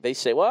looks like they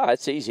say, well,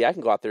 it's easy. I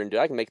can go out there and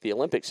I can make the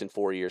Olympics in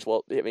 4 years.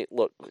 Well, I mean,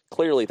 look,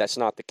 clearly that's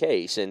not the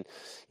case. And,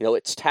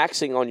 it's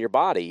taxing on your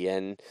body.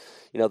 And,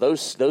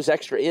 those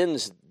extra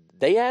ends,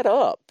 they add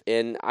up.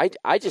 And I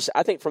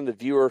think from the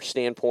viewer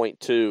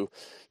standpoint too,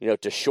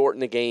 to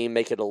shorten the game,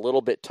 make it a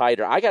little bit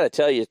tighter. I got to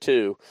tell you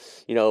too,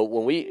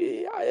 when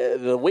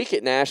the week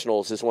at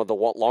Nationals is one of the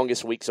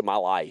longest weeks of my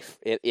life,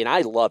 and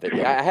I love it.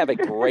 I have a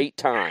great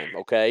time.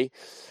 Okay.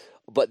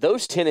 But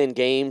those 10-in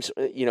games,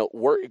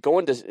 we're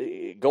going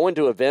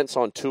to events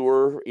on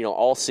tour,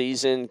 all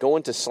season,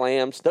 going to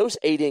slams. Those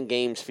 8-in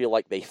games feel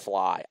like they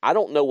fly. I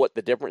don't know what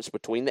the difference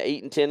between the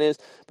 8 and 10 is,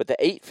 but the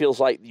 8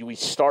 feels like we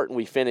start and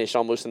we finish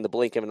almost in the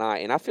blink of an eye.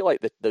 And I feel like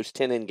those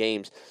 10-in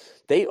games,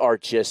 they are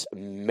just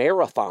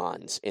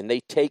marathons, and they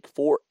take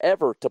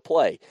forever to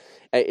play.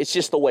 It's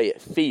just the way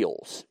it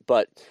feels.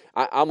 But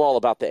I'm all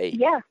about the 8.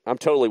 Yeah. I'm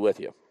totally with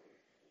you.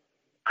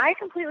 I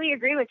completely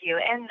agree with you.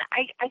 And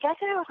I guess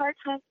I have a hard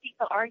time seeing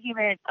the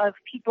argument of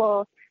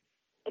people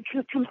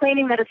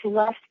complaining that it's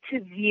less to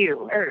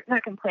view, or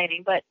not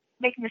complaining, but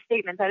making the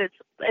statement that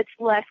it's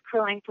less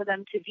curling for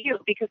them to view,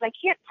 because I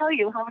can't tell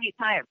you how many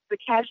times the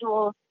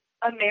casual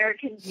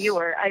American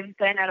viewer, I've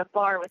been at a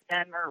bar with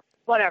them or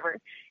whatever,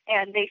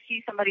 and they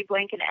see somebody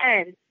blank an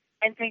end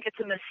and think it's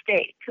a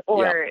mistake,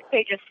 or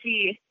they just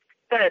see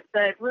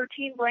the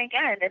routine blank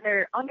end and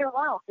they're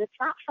underwhelmed. It's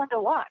not fun to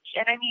watch.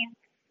 And I mean,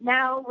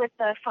 now with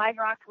the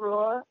 5-rock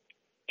rule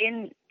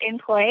in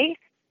play,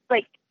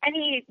 like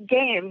any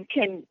game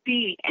can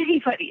be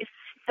anybody's.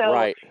 So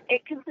right.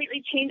 It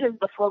completely changes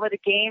the flow of the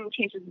game,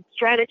 changes the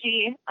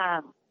strategy.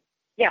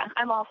 Yeah,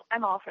 I'm all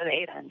for the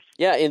 8 ends.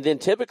 Yeah, and then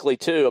typically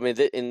too, I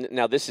mean,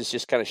 now this is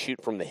just kind of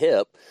shoot from the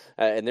hip,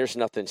 and there's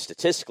nothing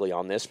statistically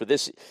on this, but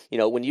this,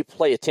 when you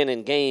play a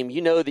 10-in game,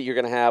 that you're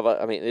going to have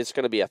it's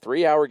going to be a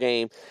 3-hour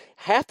game.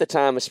 Half the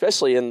time,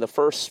 especially in the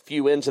first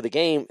few ends of the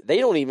game, they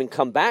don't even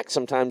come back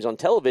sometimes on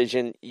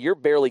television. You're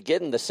barely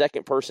getting the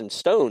second person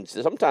stones.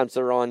 Sometimes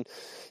they're on,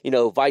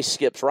 vice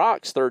skips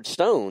rocks, third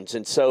stones.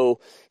 And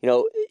so,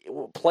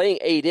 playing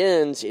 8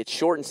 ends, it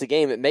shortens the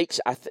game. It makes,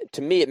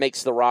 to me, it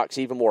makes the rocks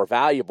even more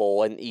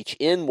valuable and each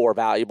end more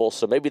valuable.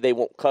 So maybe they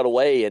won't cut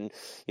away and,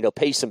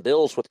 pay some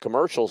bills with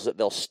commercials, that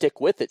they'll stick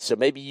with it. So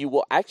maybe you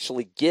will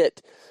actually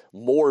get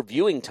more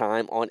viewing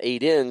time on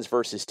 8 ends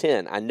versus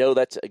 10. I know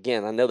that's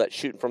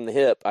shooting from the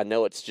hip. I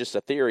know it's just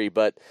a theory,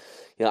 but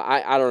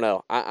I don't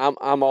know.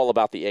 I'm all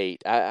about the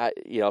 8.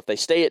 If they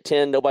stay at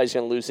 10, nobody's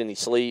going to lose any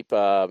sleep.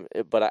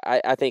 But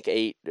I think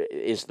 8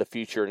 is the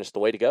future and it's the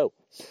way to go.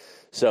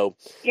 So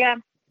yeah,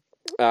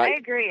 I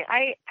agree.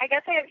 I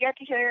guess I have yet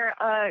to hear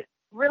a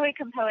really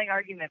compelling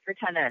argument for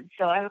 10 ends.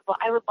 So I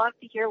would love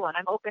to hear one.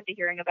 I'm open to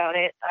hearing about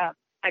it.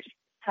 I just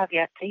have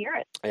yet to hear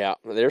it. Yeah,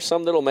 there's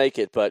some that'll make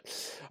it, but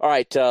all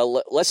right,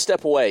 let's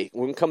step away.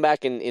 We can come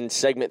back in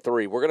segment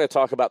 3. We're going to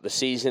talk about the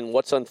season,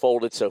 what's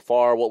unfolded so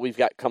far, what we've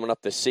got coming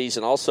up this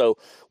season, also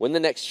when the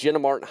next Jenna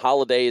Martin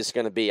holiday is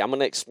going to be. I'm going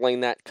to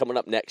explain that coming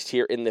up next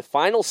here in the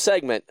final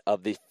segment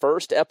of the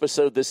first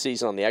episode this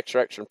season on the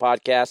Extra Extra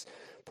podcast.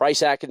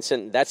 Price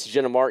Atkinson, that's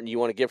Jenna Martin. You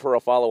want to give her a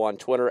follow on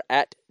Twitter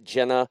at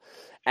 _Jenna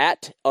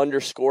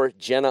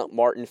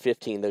Martin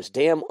 15. Those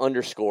damn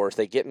underscores,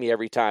 they get me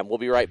every time. We'll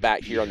be right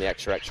back here on the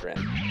Extra Extra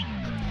End.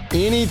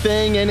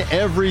 Anything and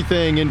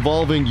everything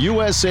involving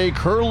USA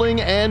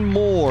curling and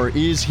more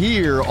is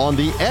here on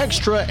the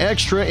Extra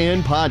Extra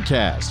End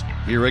podcast.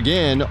 Here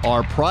again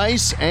are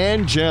Price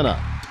and Jenna.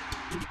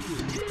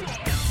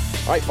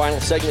 All right, final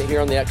segment here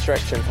on the Extra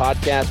Extra End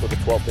podcast with the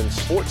 12th End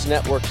Sports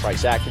Network.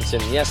 Price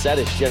Atkinson. And yes, that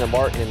is Jenna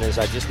Martin. And as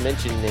I just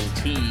mentioned and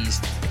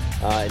teased,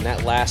 in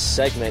that last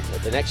segment,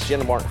 the next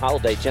Jenna Martin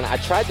holiday. Jenna, I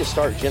tried to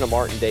start Jenna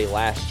Martin Day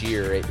last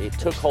year. It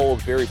took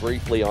hold very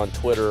briefly on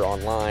Twitter,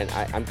 online.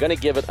 I'm going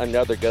to give it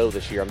another go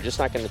this year. I'm just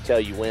not going to tell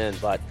you when,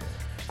 but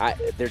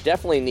there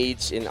definitely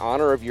needs, in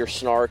honor of your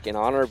snark, in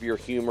honor of your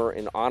humor,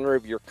 in honor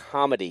of your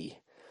comedy,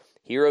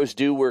 heroes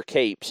do wear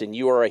capes, and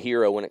you are a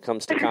hero when it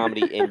comes to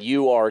comedy, and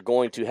you are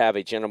going to have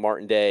a Jenna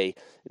Martin Day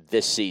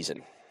this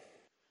season.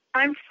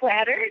 I'm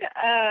flattered.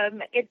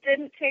 It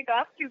didn't take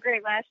off too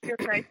great last year,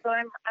 Price, so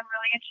I'm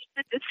really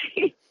interested to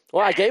see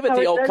Well, I gave it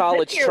the old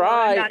college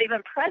try. Not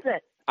even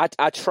present.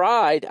 I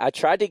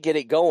tried to get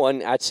it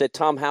going. I said,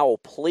 Tom Howell,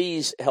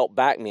 please help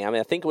back me. I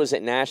mean, I think it was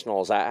at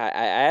Nationals. I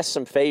asked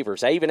some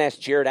favors. I even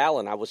asked Jared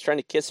Allen. I was trying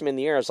to kiss him in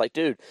the ear. I was like,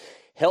 dude,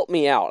 help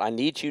me out. I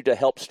need you to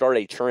help start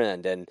a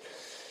trend. And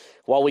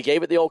while we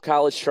gave it the old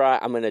college try,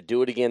 I'm going to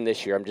do it again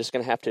this year. I'm just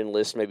going to have to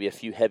enlist maybe a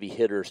few heavy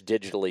hitters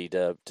digitally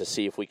to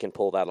see if we can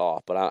pull that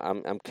off. But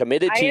I'm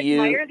committed to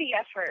you. I admire the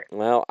effort.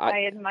 Well,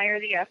 I admire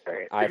the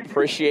effort. I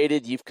appreciate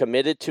it. You've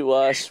committed to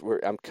us.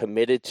 I'm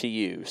committed to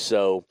you.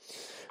 So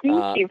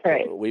thank you,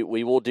 Price.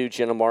 We will do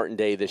Jenna Martin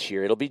Day this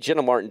year. It'll be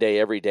Jenna Martin Day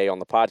every day on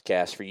the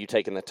podcast for you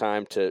taking the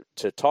time to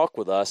talk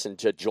with us and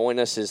to join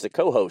us as the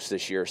co-host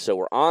this year. So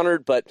we're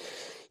honored. But,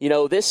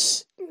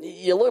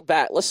 you look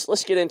back,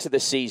 let's get into the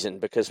season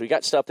because we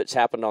got stuff that's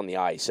happened on the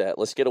ice.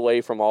 Let's get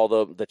away from all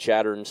the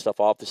chatter and stuff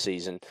off the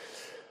season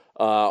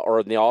or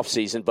in the off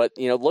season. But,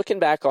 looking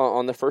back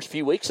on the first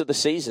few weeks of the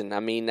season, I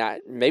mean,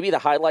 maybe the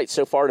highlight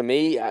so far to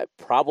me,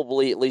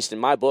 probably, at least in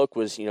my book,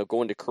 was,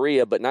 going to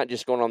Korea, but not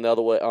just going on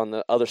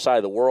the other side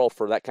of the world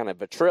for that kind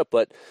of a trip,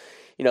 but,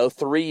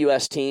 3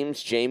 U.S.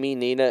 teams, Jamie,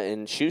 Nina,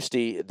 and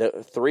Shusty,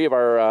 the 3 of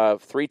our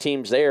 3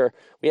 teams there,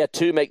 we had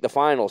 2 make the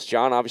finals.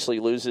 John obviously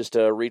loses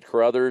to Reed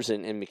Carruthers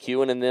and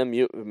McEwen and them.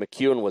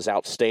 McEwen was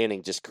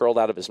outstanding, just curled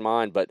out of his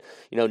mind. But,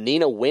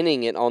 Nina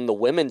winning it on the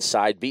women's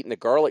side, beating the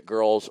Garlic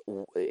girls,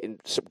 in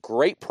some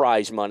great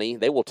prize money.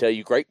 They will tell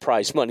you great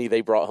prize money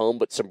they brought home,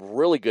 but some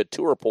really good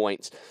tour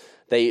points.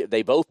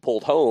 They both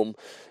pulled home,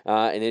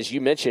 and as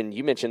you mentioned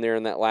there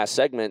in that last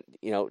segment,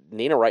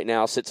 Nina right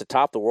now sits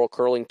atop the World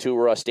Curling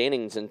Tour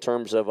standings in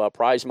terms of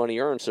prize money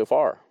earned so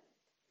far.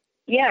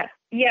 Yeah,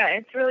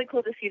 it's really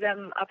cool to see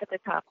them up at the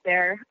top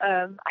there.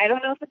 I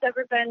don't know if it's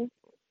ever been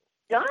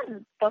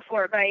done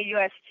before by a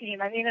U.S.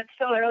 team. I mean, it's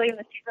still early in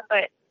the season,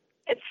 but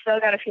it's still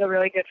got to feel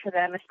really good for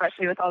them,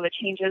 especially with all the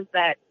changes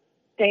that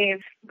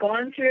they've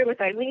gone through with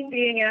Eileen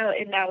being out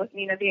and now with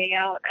Nina being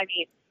out. I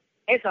mean,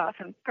 it's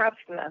awesome. Props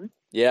to them.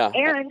 Yeah.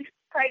 And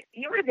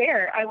you were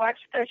there. I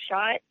watched the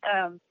shot.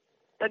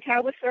 The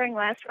Tao was throwing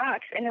last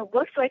rocks, and it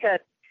looks like a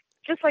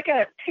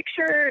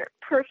picture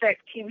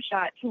perfect team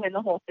shot to win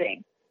the whole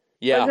thing.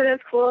 Yeah. Was it as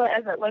cool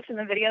as it looks in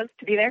the videos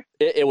to be there?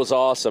 It was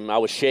awesome. I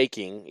was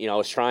shaking. I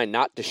was trying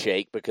not to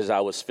shake because I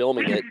was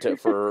filming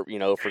it for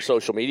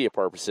social media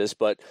purposes.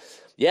 But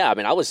yeah, I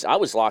mean, I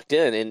was locked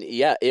in, and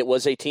yeah, it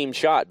was a team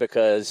shot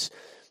because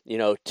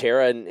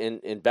Tara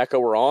and Becca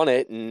were on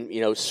it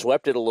and,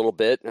 swept it a little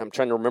bit. I'm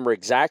trying to remember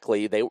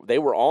exactly. They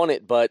were on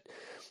it, but,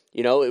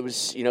 it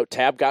was,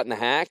 Tab got in the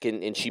hack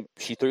and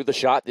she threw the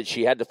shot that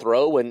she had to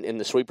throw and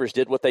the sweepers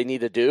did what they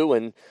need to do.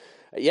 And,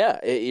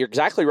 yeah, you're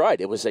exactly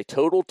right. It was a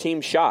total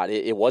team shot.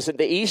 It wasn't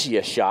the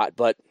easiest shot,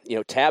 but,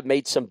 Tab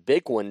made some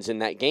big ones in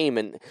that game.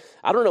 And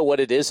I don't know what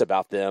it is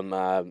about them.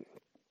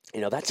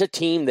 That's a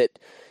team that,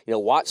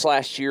 Watts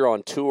last year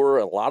on tour,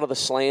 a lot of the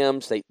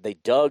slams, they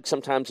dug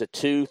sometimes a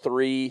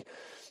 2-3,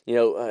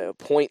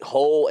 point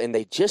hole, and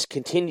they just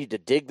continued to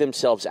dig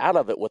themselves out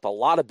of it with a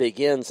lot of big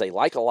ends. They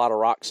like a lot of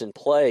rocks in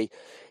play.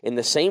 And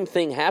the same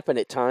thing happened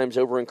at times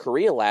over in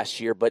Korea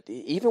last year. But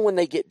even when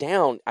they get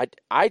down,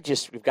 I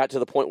just got to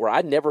the point where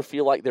I never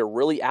feel like they're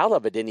really out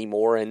of it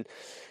anymore. And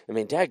I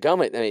mean,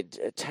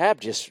 dadgummit,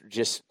 Tab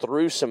just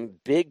threw some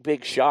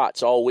big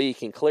shots all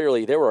week, and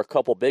clearly there were a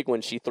couple big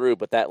ones she threw,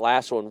 but that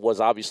last one was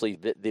obviously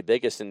the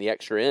biggest in the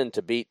extra end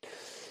to beat,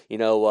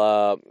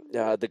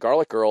 the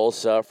Garlic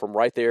girls from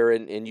right there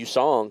in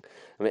Uiseong.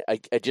 I mean,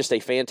 just a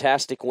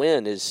fantastic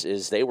win.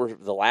 Is they were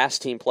the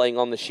last team playing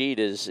on the sheet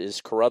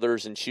is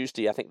Carruthers and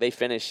Shusty. I think they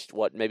finished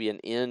maybe an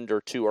end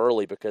or 2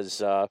 early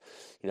because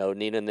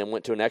Nina and them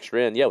went to an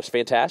extra end. Yeah, it was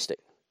fantastic.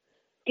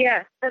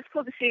 Yeah, that's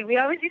cool to see. We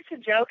always used to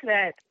joke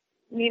that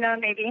Nina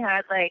maybe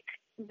had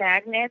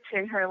magnets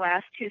in her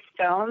last 2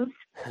 stones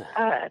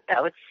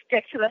that would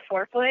stick to the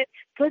forefoot.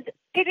 But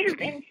it is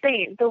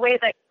insane the way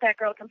that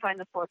girl can find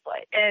the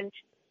forefoot. And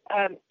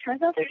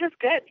turns out they're just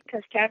good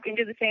because Tab can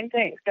do the same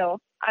thing.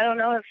 So I don't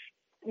know if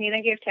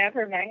Nina gave Tab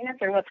her magnets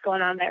or what's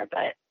going on there,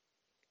 but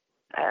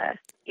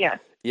yeah.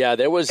 Yeah,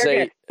 there was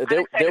there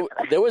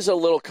was a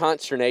little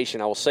consternation.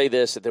 I will say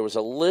this, that there was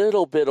a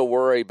little bit of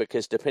worry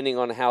because depending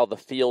on how the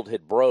field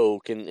had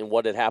broke and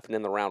what had happened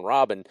in the round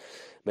robin,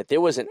 but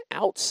there was an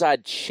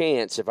outside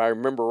chance, if I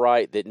remember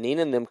right, that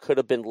Nina and them could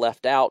have been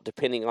left out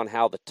depending on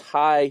how the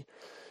tie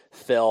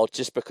fell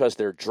just because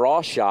their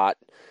draw shot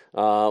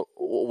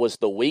was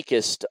the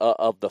weakest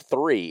of the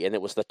 3, and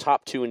it was the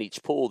top 2 in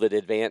each pool that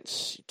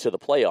advanced to the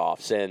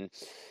playoffs. And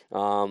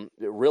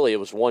really, it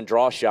was one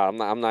draw shot.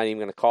 I'm not even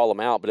going to call them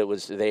out,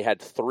 but they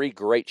had 3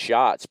 great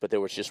shots, but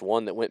there was just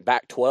one that went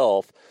back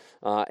 12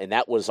 and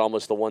that was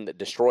almost the one that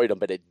destroyed them.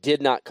 But it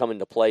did not come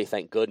into play,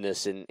 thank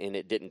goodness, and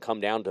it didn't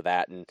come down to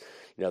that. And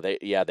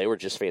they were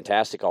just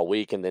fantastic all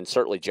week. And then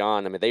certainly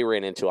John, I mean, they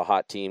ran into a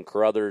hot team,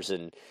 Carruthers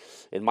and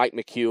Mike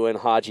McEwen,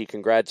 Haji.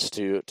 Congrats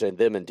to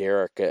them and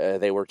Derek.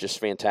 They were just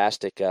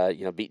fantastic.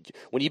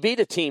 When you beat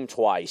a team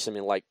twice, I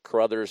mean, like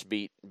Carruthers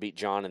beat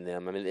John and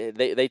them. I mean,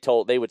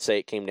 they would say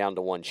it came down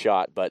to one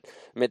shot, but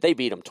I mean, they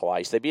beat them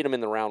twice. They beat them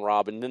in the round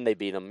robin, then they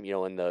beat them,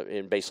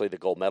 in basically the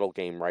gold medal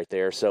game right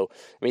there. So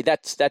I mean,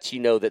 that's that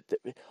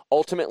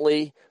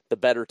ultimately the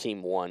better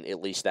team won,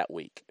 at least that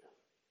week.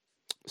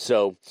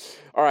 So,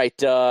 all right,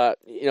 the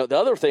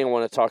other thing I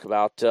want to talk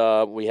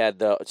about, we had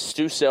the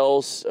Stu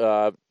Sells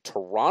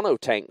Toronto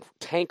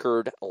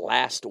Tankard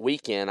last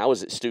weekend. I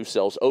was at Stu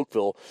Sells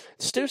Oakville.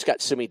 Stu's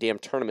got so many damn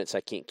tournaments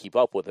I can't keep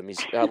up with him.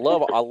 I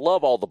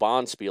love all the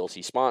bond spiels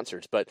he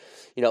sponsors. But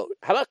how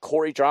about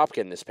Corey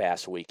Dropkin this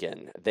past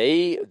weekend?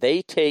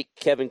 They take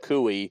Kevin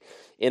Cooey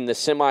in the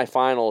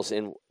semifinals,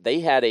 and they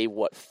had a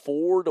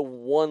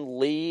 4-1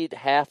 lead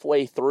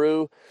halfway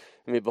through.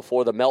 I mean,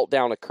 before the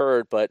meltdown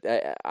occurred, but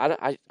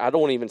I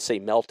don't even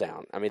say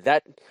meltdown. I mean,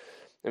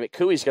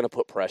 Cooey's going to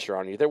put pressure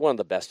on you. They're one of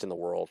the best in the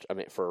world, I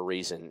mean, for a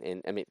reason.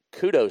 And, I mean,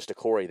 kudos to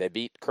Corey. They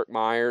beat Kirk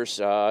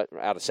Myers out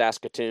of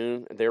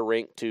Saskatoon. They're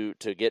ranked to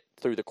get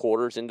through the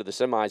quarters into the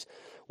semis.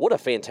 What a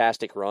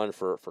fantastic run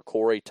for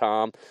Corey,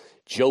 Tom,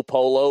 Joe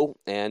Polo,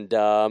 and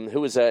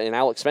and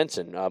Alex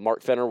Svensson.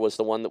 Mark Fenner was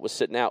the one that was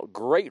sitting out.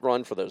 Great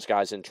run for those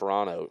guys in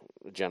Toronto,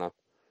 Jenna.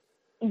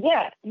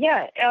 Yeah.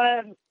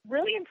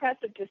 Really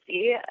impressive to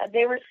see.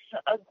 They were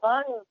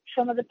among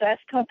some of the best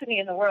company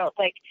in the world.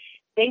 Like,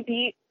 they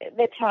beat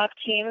the top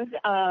teams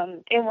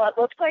in what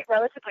looked like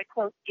relatively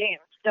close games.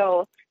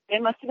 So they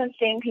must have been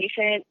staying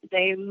patient.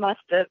 They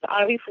must have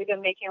obviously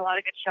been making a lot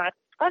of good shots.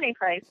 It's funny,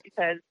 Price,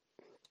 because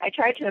I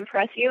tried to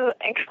impress you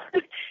and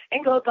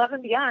go above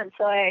and beyond.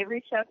 So I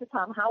reached out to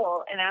Tom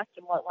Howell and asked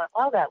him what went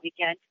well that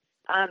weekend.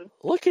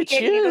 Look at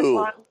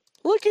you.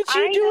 Look at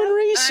you doing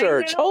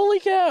research. Holy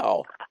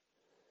cow.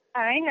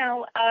 I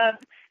know.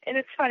 And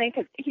it's funny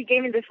because he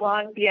gave me this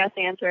long BS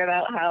answer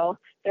about how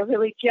they're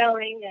really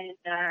gelling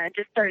and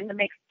just starting to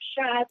make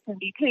some shots and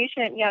be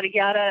patient, yada,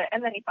 yada.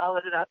 And then he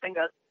followed it up and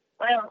goes,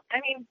 well,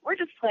 I mean, we're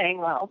just playing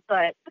well.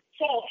 But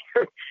so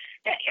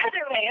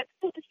either way, it's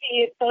good to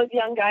see those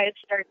young guys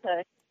start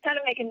to kind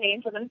of make a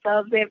name for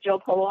themselves. They have Joe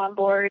Polo on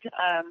board.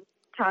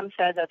 Tom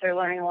said that they're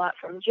learning a lot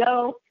from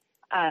Joe.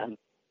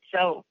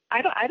 So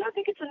I don't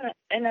think it's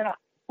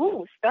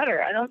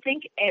stutter. I don't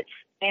think it's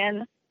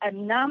an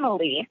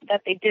anomaly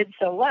that they did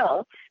so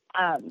well.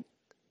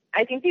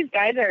 I think these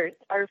guys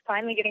are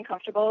finally getting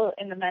comfortable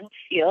in the men's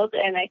field,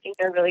 and I think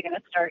they're really going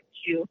to start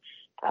to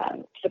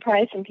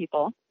surprise some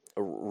people.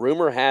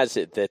 Rumor has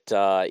it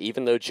that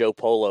even though Joe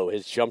Polo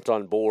has jumped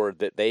on board,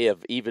 that they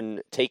have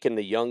even taken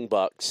the Young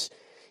Bucks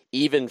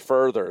even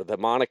further. The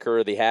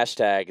moniker, the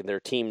hashtag, and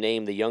their team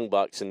name, the Young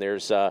Bucks, and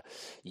there's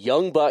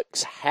Young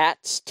Bucks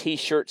hats,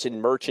 T-shirts,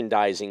 and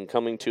merchandising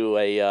coming to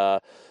a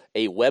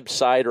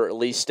website or at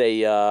least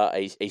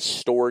a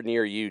store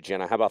near you,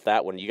 Jenna. How about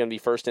that one? You going to be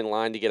first in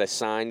line to get a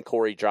signed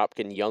Corey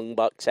Dropkin Young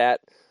Bucks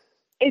hat?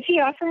 Is he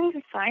offering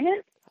to sign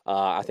it?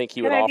 I think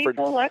he would offer.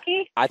 So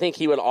lucky? I think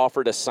he would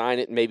offer to sign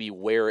it and maybe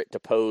wear it to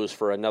pose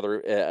for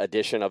another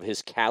edition of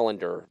his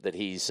calendar that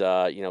he's,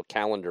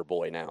 calendar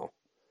boy now.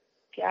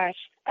 Gosh,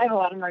 I have a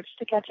lot of merch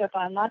to catch up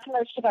on. Lots of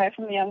merch to buy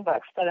from the Young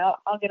Bucks, but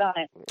I'll get on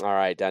it. All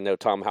right. I know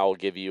Tom Howell will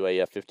give you a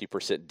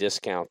 50%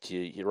 discount.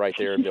 You're right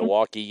there in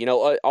Milwaukee.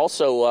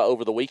 Also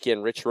over the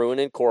weekend, Rich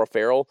Ruinen, Cora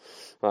Farrell,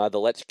 the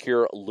Let's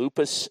Cure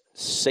Lupus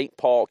St.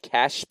 Paul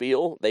Cash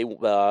Spiel.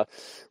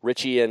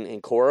 Richie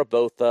and Cora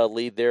both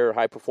lead their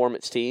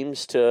high-performance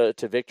teams to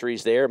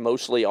victories there,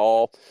 mostly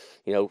all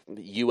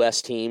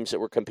U.S. teams that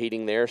were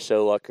competing there.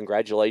 So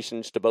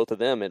congratulations to both of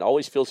them. It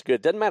always feels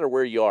good. Doesn't matter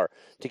where you are.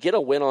 To get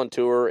a win on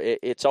tour,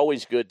 it's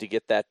always good to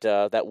get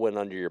that win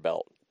under your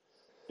belt.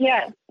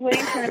 Yeah,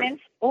 winning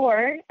tournaments.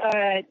 Or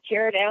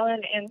Jared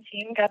Allen and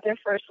team got their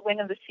first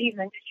win of the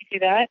season. Did you see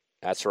that?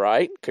 That's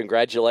right.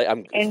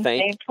 In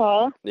St.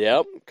 Paul.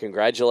 Yep.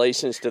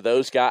 Congratulations to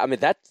those guys.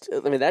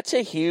 That's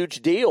a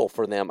huge deal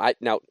for them.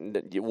 Now,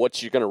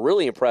 what's going to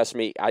really impress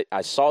me?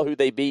 I saw who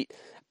they beat.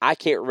 I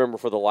can't remember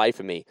for the life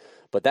of me,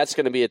 but that's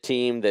going to be a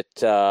team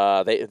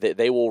that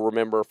they will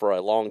remember for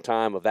a long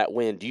time of that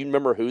win. Do you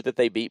remember who that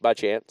they beat by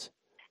chance?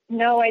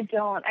 No, I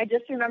don't. I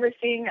just remember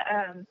seeing,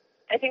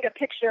 I think, a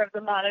picture of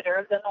the monitor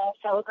of them all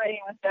celebrating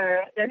with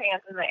their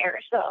hands in the air.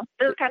 So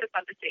it was kind of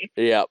fun to see.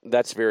 Yeah,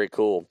 that's very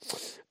cool.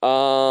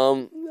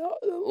 I'm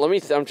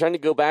trying to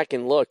go back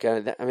and look.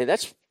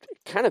 That's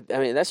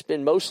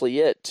been mostly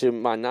it. To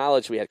my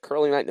knowledge, we had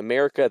Curling Night in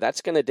America.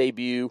 That's going to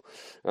debut.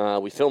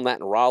 We filmed that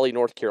in Raleigh,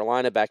 North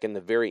Carolina, back in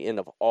the very end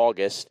of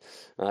August.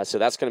 So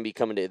that's going to be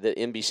coming to the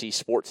NBC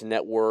Sports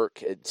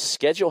Network.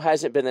 Schedule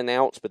hasn't been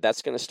announced, but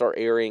that's going to start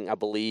airing, I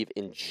believe,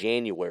 in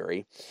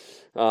January.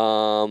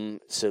 So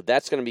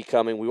that's going to be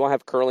coming. We won't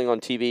have curling on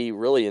TV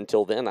really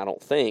until then, I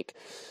don't think.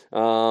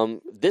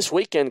 This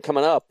weekend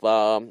coming up,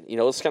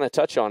 let's kind of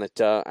touch on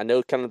it. I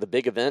know kind of the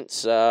big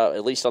events,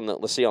 at least on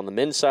the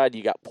men's side,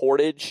 you got Portland.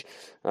 Portage.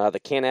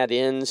 The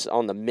Canadiens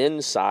on the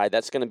men's side,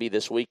 that's going to be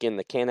this weekend.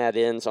 The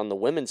Canadiens on the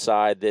women's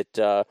side,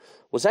 that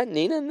was that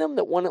Nina and them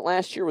that won it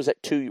last year? Was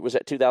that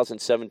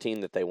 2017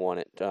 that they won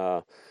it?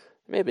 It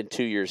may have been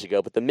 2 years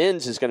ago. But the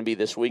men's is going to be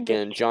this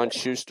weekend. John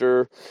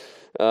Schuster,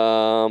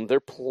 they're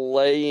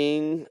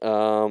playing.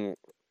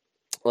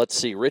 Let's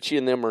see, Richie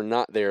and them are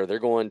not there. They're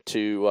going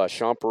to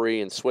Champery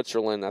in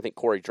Switzerland. I think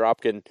Corey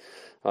Dropkin,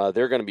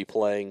 they're going to be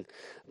playing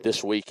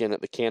this weekend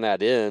at the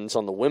Canadiens.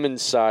 On the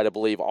women's side, I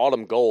believe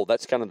Autumn Gold,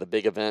 that's kind of the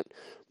big event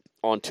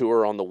on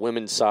tour on the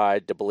women's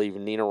side. I believe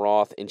Nina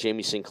Roth and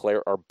Jamie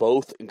Sinclair are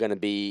both going to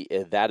be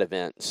at that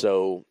event.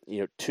 So,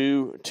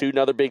 two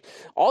another big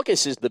 –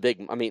 August is the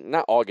big – I mean,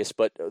 not August,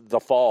 but the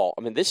fall.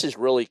 I mean, this is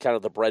really kind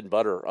of the bread and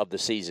butter of the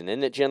season,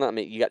 isn't it, Jenna? I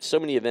mean, you got so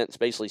many events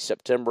basically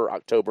September,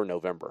 October,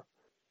 November.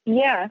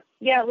 Yeah.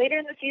 Later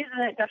in the season,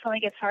 it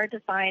definitely gets hard to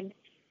find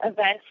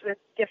events with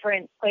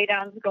different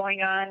playdowns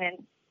going on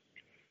in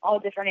all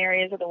different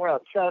areas of the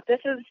world. So this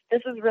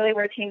is really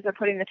where teams are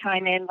putting the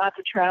time in. Lots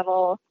of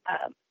travel,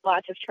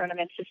 lots of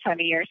tournaments this time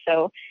of year.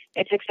 So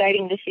it's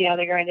exciting to see how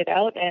they grind it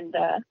out, and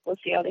we'll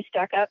see how they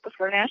stack up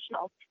before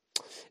Nationals.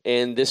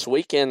 And this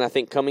weekend, I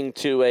think, coming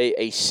to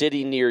a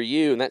city near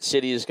you, and that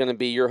city is going to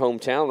be your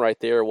hometown right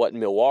there,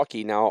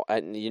 Milwaukee. Now,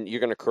 you're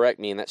going to correct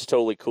me, and that's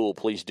totally cool.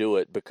 Please do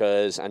it,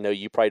 because I know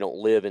you probably don't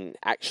live in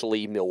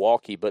actually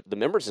Milwaukee, but the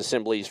members'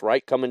 assemblies,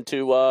 right, coming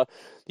to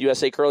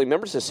USA Curling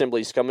Members'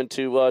 Assemblies coming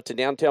to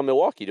downtown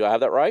Milwaukee. Do I have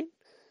that right?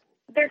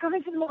 They're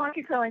coming to the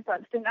Milwaukee Curling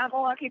Club, so not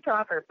Milwaukee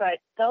proper, but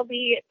they'll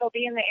be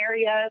in the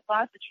area.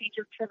 Lots of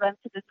changes for them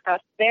to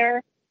discuss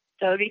there.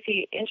 So it'll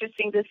be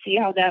interesting to see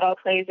how that all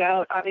plays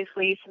out.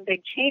 Obviously, some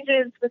big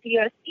changes with the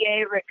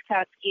USDA. Rick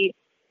Patsky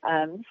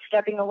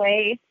stepping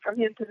away from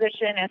his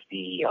position as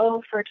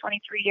CEO for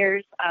 23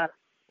 years.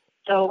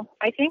 So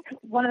I think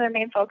one of their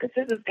main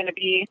focuses is going to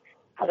be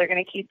how they're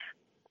going to keep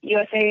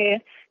USA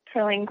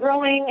curling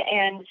growing,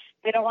 and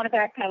they don't want to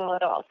backpedal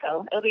at all.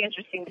 So it'll be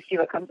interesting to see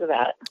what comes of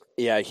that.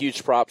 Yeah,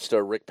 huge props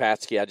to Rick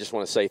Patsky. I just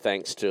want to say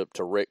thanks to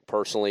Rick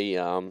personally,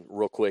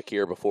 real quick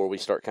here before we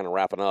start kind of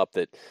wrapping up,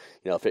 that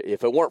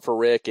if it weren't for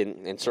Rick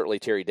and certainly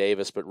Terry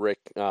Davis, but Rick,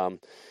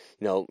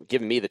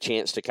 giving me the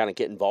chance to kind of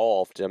get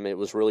involved. I mean, it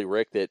was really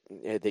Rick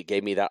that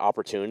gave me that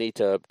opportunity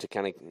to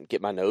kind of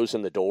get my nose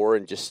in the door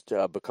and just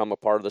become a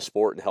part of the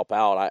sport and help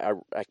out.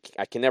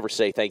 I can never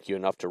say thank you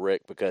enough to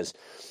Rick, because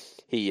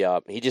he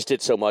just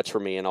did so much for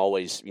me, and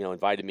always,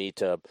 invited me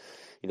to,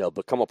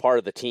 become a part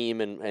of the team.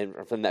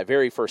 And from that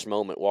very first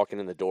moment walking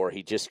in the door,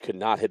 he just could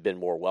not have been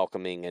more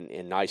welcoming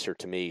and nicer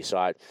to me.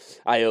 So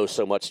I owe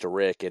so much to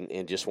Rick,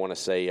 and just want to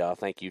say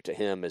thank you to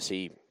him, as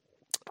he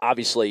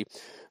obviously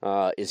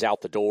is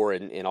out the door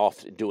and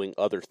off doing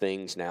other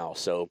things now.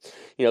 So,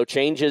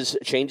 change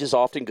is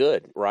often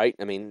good, right?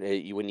 I mean,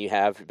 when you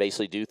have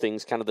basically do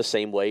things kind of the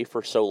same way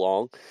for so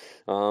long,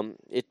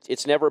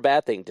 it's never a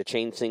bad thing to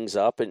change things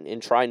up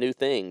and try new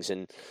things.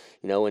 And,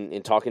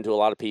 in talking to a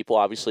lot of people,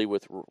 obviously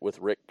with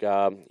Rick,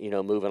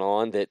 moving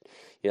on, that,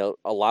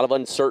 a lot of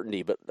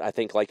uncertainty, but I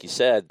think, like you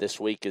said, this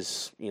week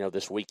is,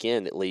 this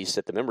weekend, at least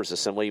at the Members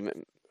Assembly,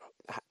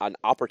 an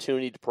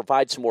opportunity to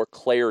provide some more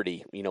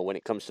clarity, when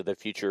it comes to the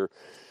future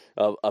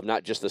of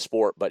not just the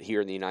sport, but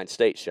here in the United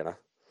States, Jenna.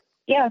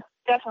 Yeah,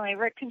 definitely.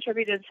 Rick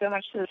contributed so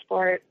much to the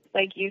sport.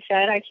 Like you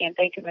said, I can't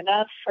thank him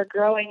enough for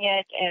growing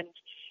it and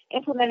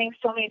implementing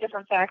so many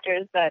different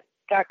factors that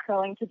got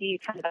curling to be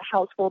kind of a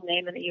household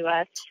name in the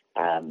U.S.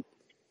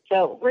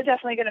 So we're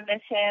definitely going to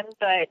miss him,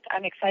 but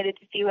I'm excited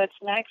to see what's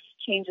next.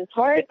 Change is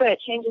hard, but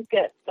change is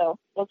good. So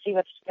we'll see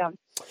what's to come.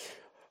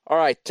 All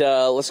right,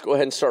 let's go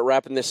ahead and start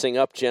wrapping this thing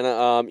up,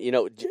 Jenna.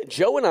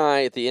 Joe and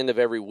I, at the end of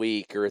every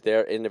week or at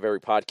the end of every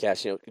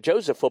podcast,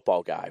 Joe's a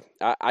football guy.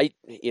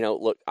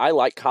 Look, I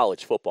like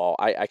college football.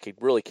 I could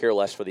really care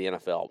less for the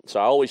NFL, so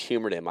I always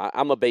humored him.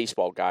 I'm a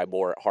baseball guy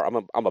more at heart.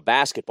 I'm a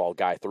basketball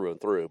guy through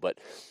and through, but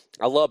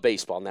I love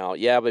baseball. Now,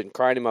 yeah, I've been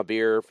crying in my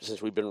beer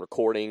since we've been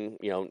recording,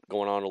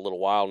 going on a little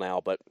while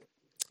now, but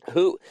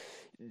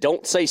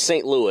don't say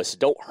St. Louis.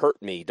 Don't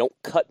hurt me. Don't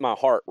cut my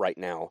heart right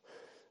now.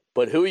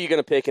 But who are you going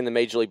to pick in the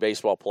Major League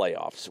Baseball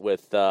playoffs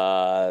with the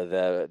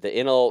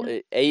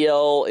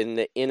AL and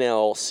the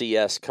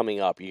NLCS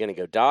coming up? You're going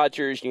to go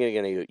Dodgers. You're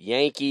going to go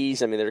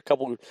Yankees. I mean, there are a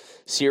couple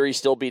series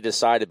still be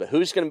decided, but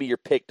who's going to be your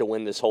pick to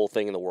win this whole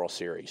thing in the World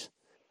Series?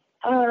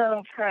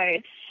 Oh,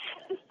 Price.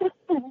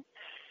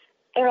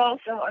 They're all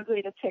so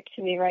ugly to pick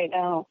to me right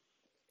now.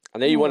 I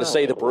know you want to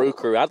say the Brew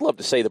Crew. I'd love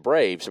to say the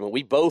Braves. I mean,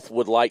 we both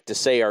would like to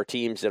say our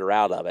teams that are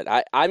out of it.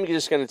 I'm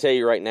just going to tell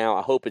you right now,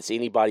 I hope it's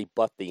anybody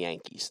but the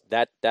Yankees.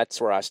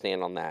 That's where I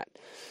stand on that.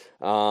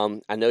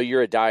 I know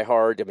you're a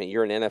diehard. I mean,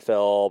 you're an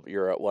NFL.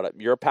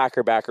 You're a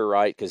Packer backer,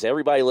 right? Because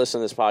everybody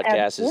listening to this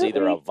podcast is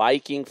either a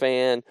Viking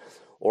fan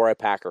or a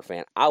Packer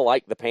fan. I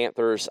like the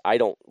Panthers. I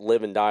don't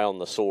live and die on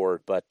the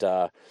sword, but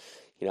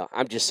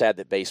I'm just sad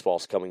that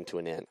baseball's coming to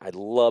an end. I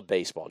love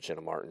baseball,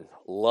 Jenna Martin.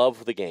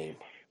 Love the game.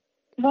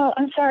 Well,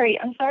 I'm sorry.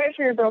 I'm sorry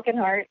for your broken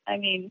heart. I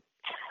mean,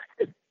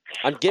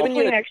 I'm giving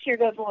Hopefully you next year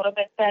goes a little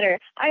bit better.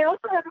 I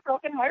also have a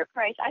broken heart,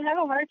 Price. I have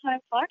a hard time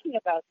talking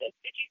about this.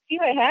 Did you see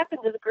what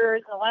happened to the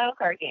Brewers in the wild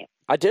card game?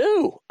 I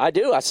do.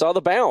 I saw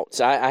the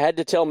bounce. I had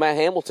to tell Matt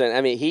Hamilton.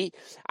 I mean,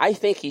 I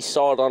think he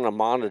saw it on a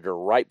monitor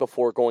right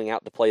before going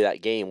out to play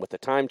that game with the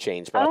time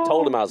change. But I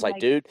told him, I was like,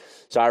 dude.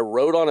 So I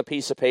wrote on a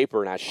piece of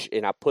paper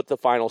and I put the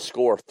final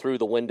score through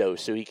the window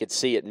so he could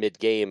see it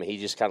mid-game. And he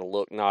just kind of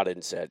looked, nodded,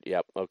 and said,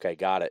 "Yep, okay,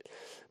 got it."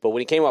 But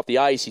when he came off the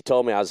ice, he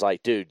told me, I was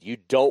like, dude, you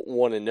don't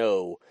want to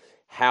know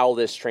how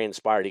this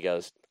transpired. He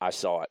goes, "I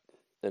saw it.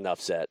 Enough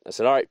said." I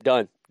said, all right,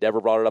 done.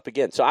 Never brought it up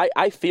again. So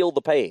I feel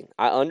the pain.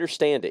 I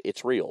understand it.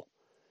 It's real.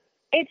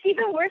 It's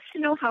even worse to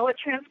know how it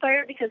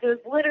transpired because it was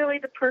literally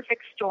the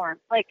perfect storm.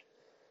 Like,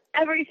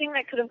 everything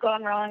that could have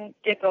gone wrong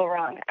did go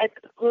wrong.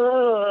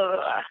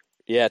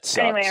 Yeah, it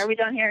sucks. Anyway, are we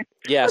done here?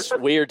 Yes,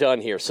 we are done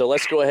here. So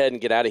let's go ahead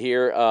and get out of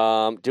here.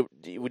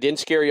 We didn't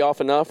scare you off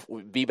enough.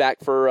 We'll be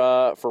back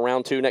for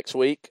round 2 next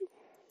week.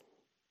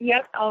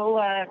 Yep, I'll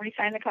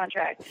re-sign the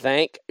contract.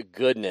 Thank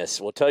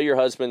goodness. Well, tell your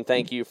husband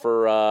thank you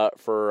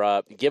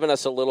for giving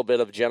us a little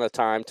bit of Jenna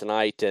time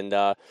tonight, and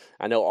I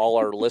know all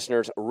our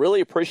listeners really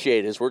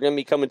appreciate it, as we're going to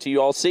be coming to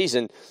you all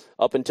season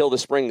up until the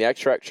spring, the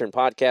Extra Action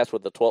podcast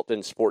with the 12th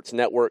End Sports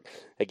Network.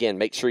 Again,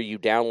 make sure you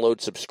download,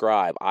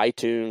 subscribe,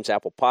 iTunes,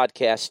 Apple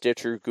Podcasts,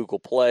 Stitcher, Google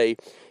Play,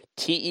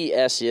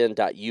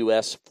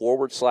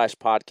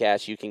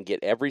 tesn.us/podcast. You can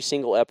get every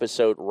single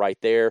episode right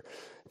there.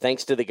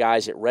 Thanks to the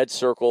guys at Red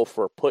Circle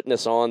for putting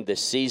us on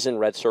this season,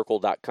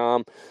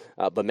 redcircle.com.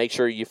 But make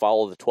sure you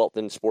follow the 12th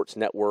End Sports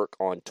Network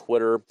on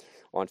Twitter,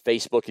 on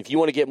Facebook. If you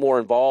want to get more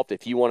involved,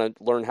 if you want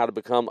to learn how to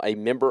become a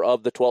member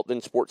of the 12th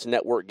End Sports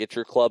Network, get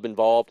your club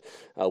involved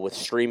with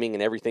streaming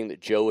and everything that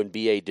Joe and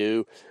BA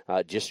do,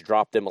 just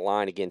drop them a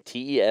line. Again,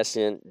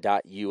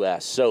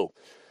 tesn.us. So,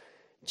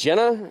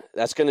 Jenna,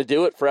 that's going to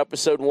do it for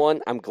episode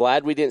 1. I'm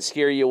glad we didn't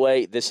scare you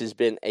away. This has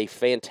been a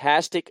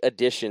fantastic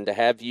addition to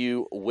have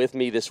you with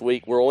me this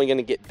week. We're only going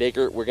to get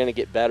bigger. We're going to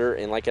get better.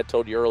 And like I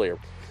told you earlier,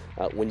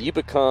 when you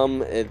become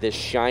this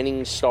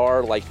shining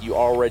star like you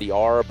already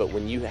are, but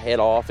when you head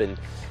off and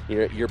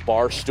you're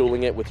bar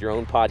stooling it with your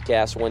own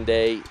podcast one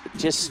day,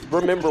 just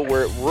remember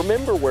where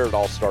it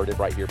all started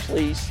right here,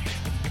 please.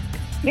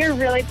 You're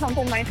really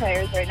pumping my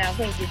tires right now.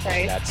 Thank you,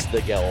 Price. That's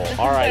the goal. This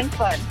All right. has been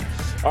fun.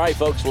 All right,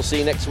 folks, we'll see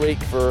you next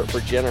week for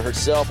Jenna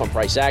herself. I'm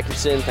Price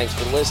Atkinson. Thanks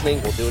for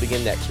listening. We'll do it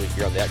again next week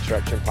here on the Extra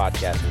Action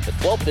podcast with the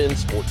 12th End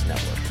Sports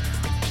Network.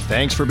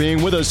 Thanks for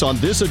being with us on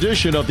this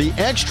edition of the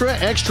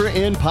Extra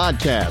In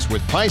podcast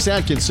with Price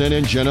Atkinson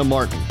and Jenna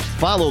Martin.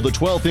 Follow the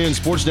 12th End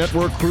Sports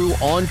Network crew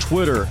on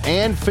Twitter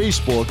and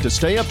Facebook to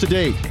stay up to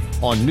date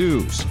on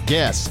news,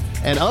 guests,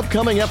 and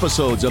upcoming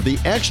episodes of the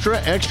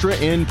Extra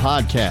In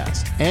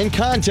podcast. And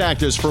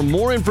contact us for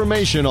more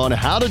information on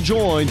how to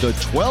join the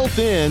 12th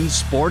End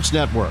Sports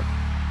Network.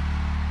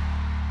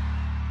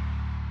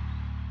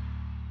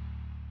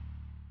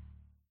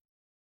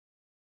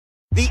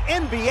 The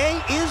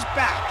NBA is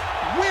back.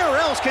 Where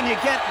else can you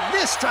get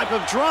this type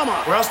of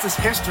drama? Where else does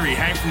history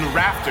hang from the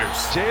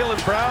rafters?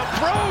 Jaylen Brown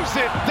throws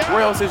it down.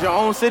 Where else is your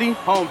own city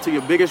home to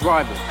your biggest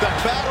rival? The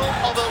battle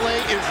of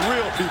LA is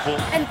real, people.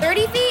 And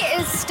 30 feet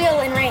is still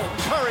in range.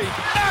 Curry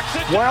knocks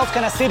it down. Where else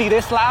can a city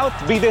this loud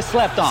be this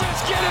slept on?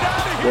 Let's get it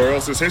out of here. Where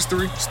else is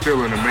history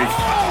still in the making? Oh,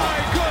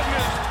 my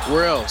goodness.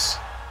 Where else?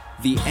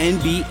 The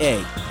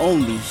NBA,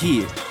 only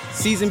here.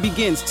 Season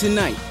begins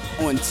tonight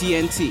on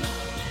TNT.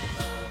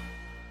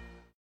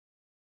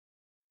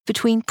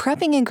 Between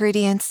prepping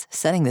ingredients,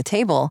 setting the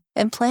table,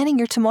 and planning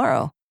your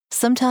tomorrow,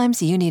 sometimes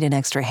you need an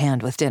extra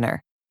hand with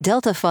dinner.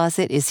 Delta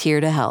Faucet is here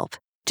to help.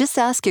 Just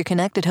ask your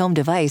connected home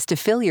device to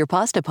fill your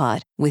pasta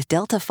pot with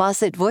Delta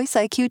Faucet Voice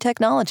IQ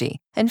technology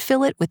and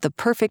fill it with the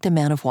perfect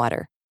amount of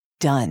water.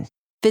 Done.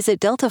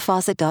 Visit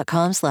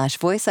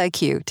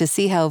deltafaucet.com/voiceIQ to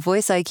see how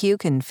Voice IQ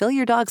can fill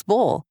your dog's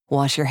bowl,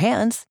 wash your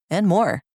hands, and more.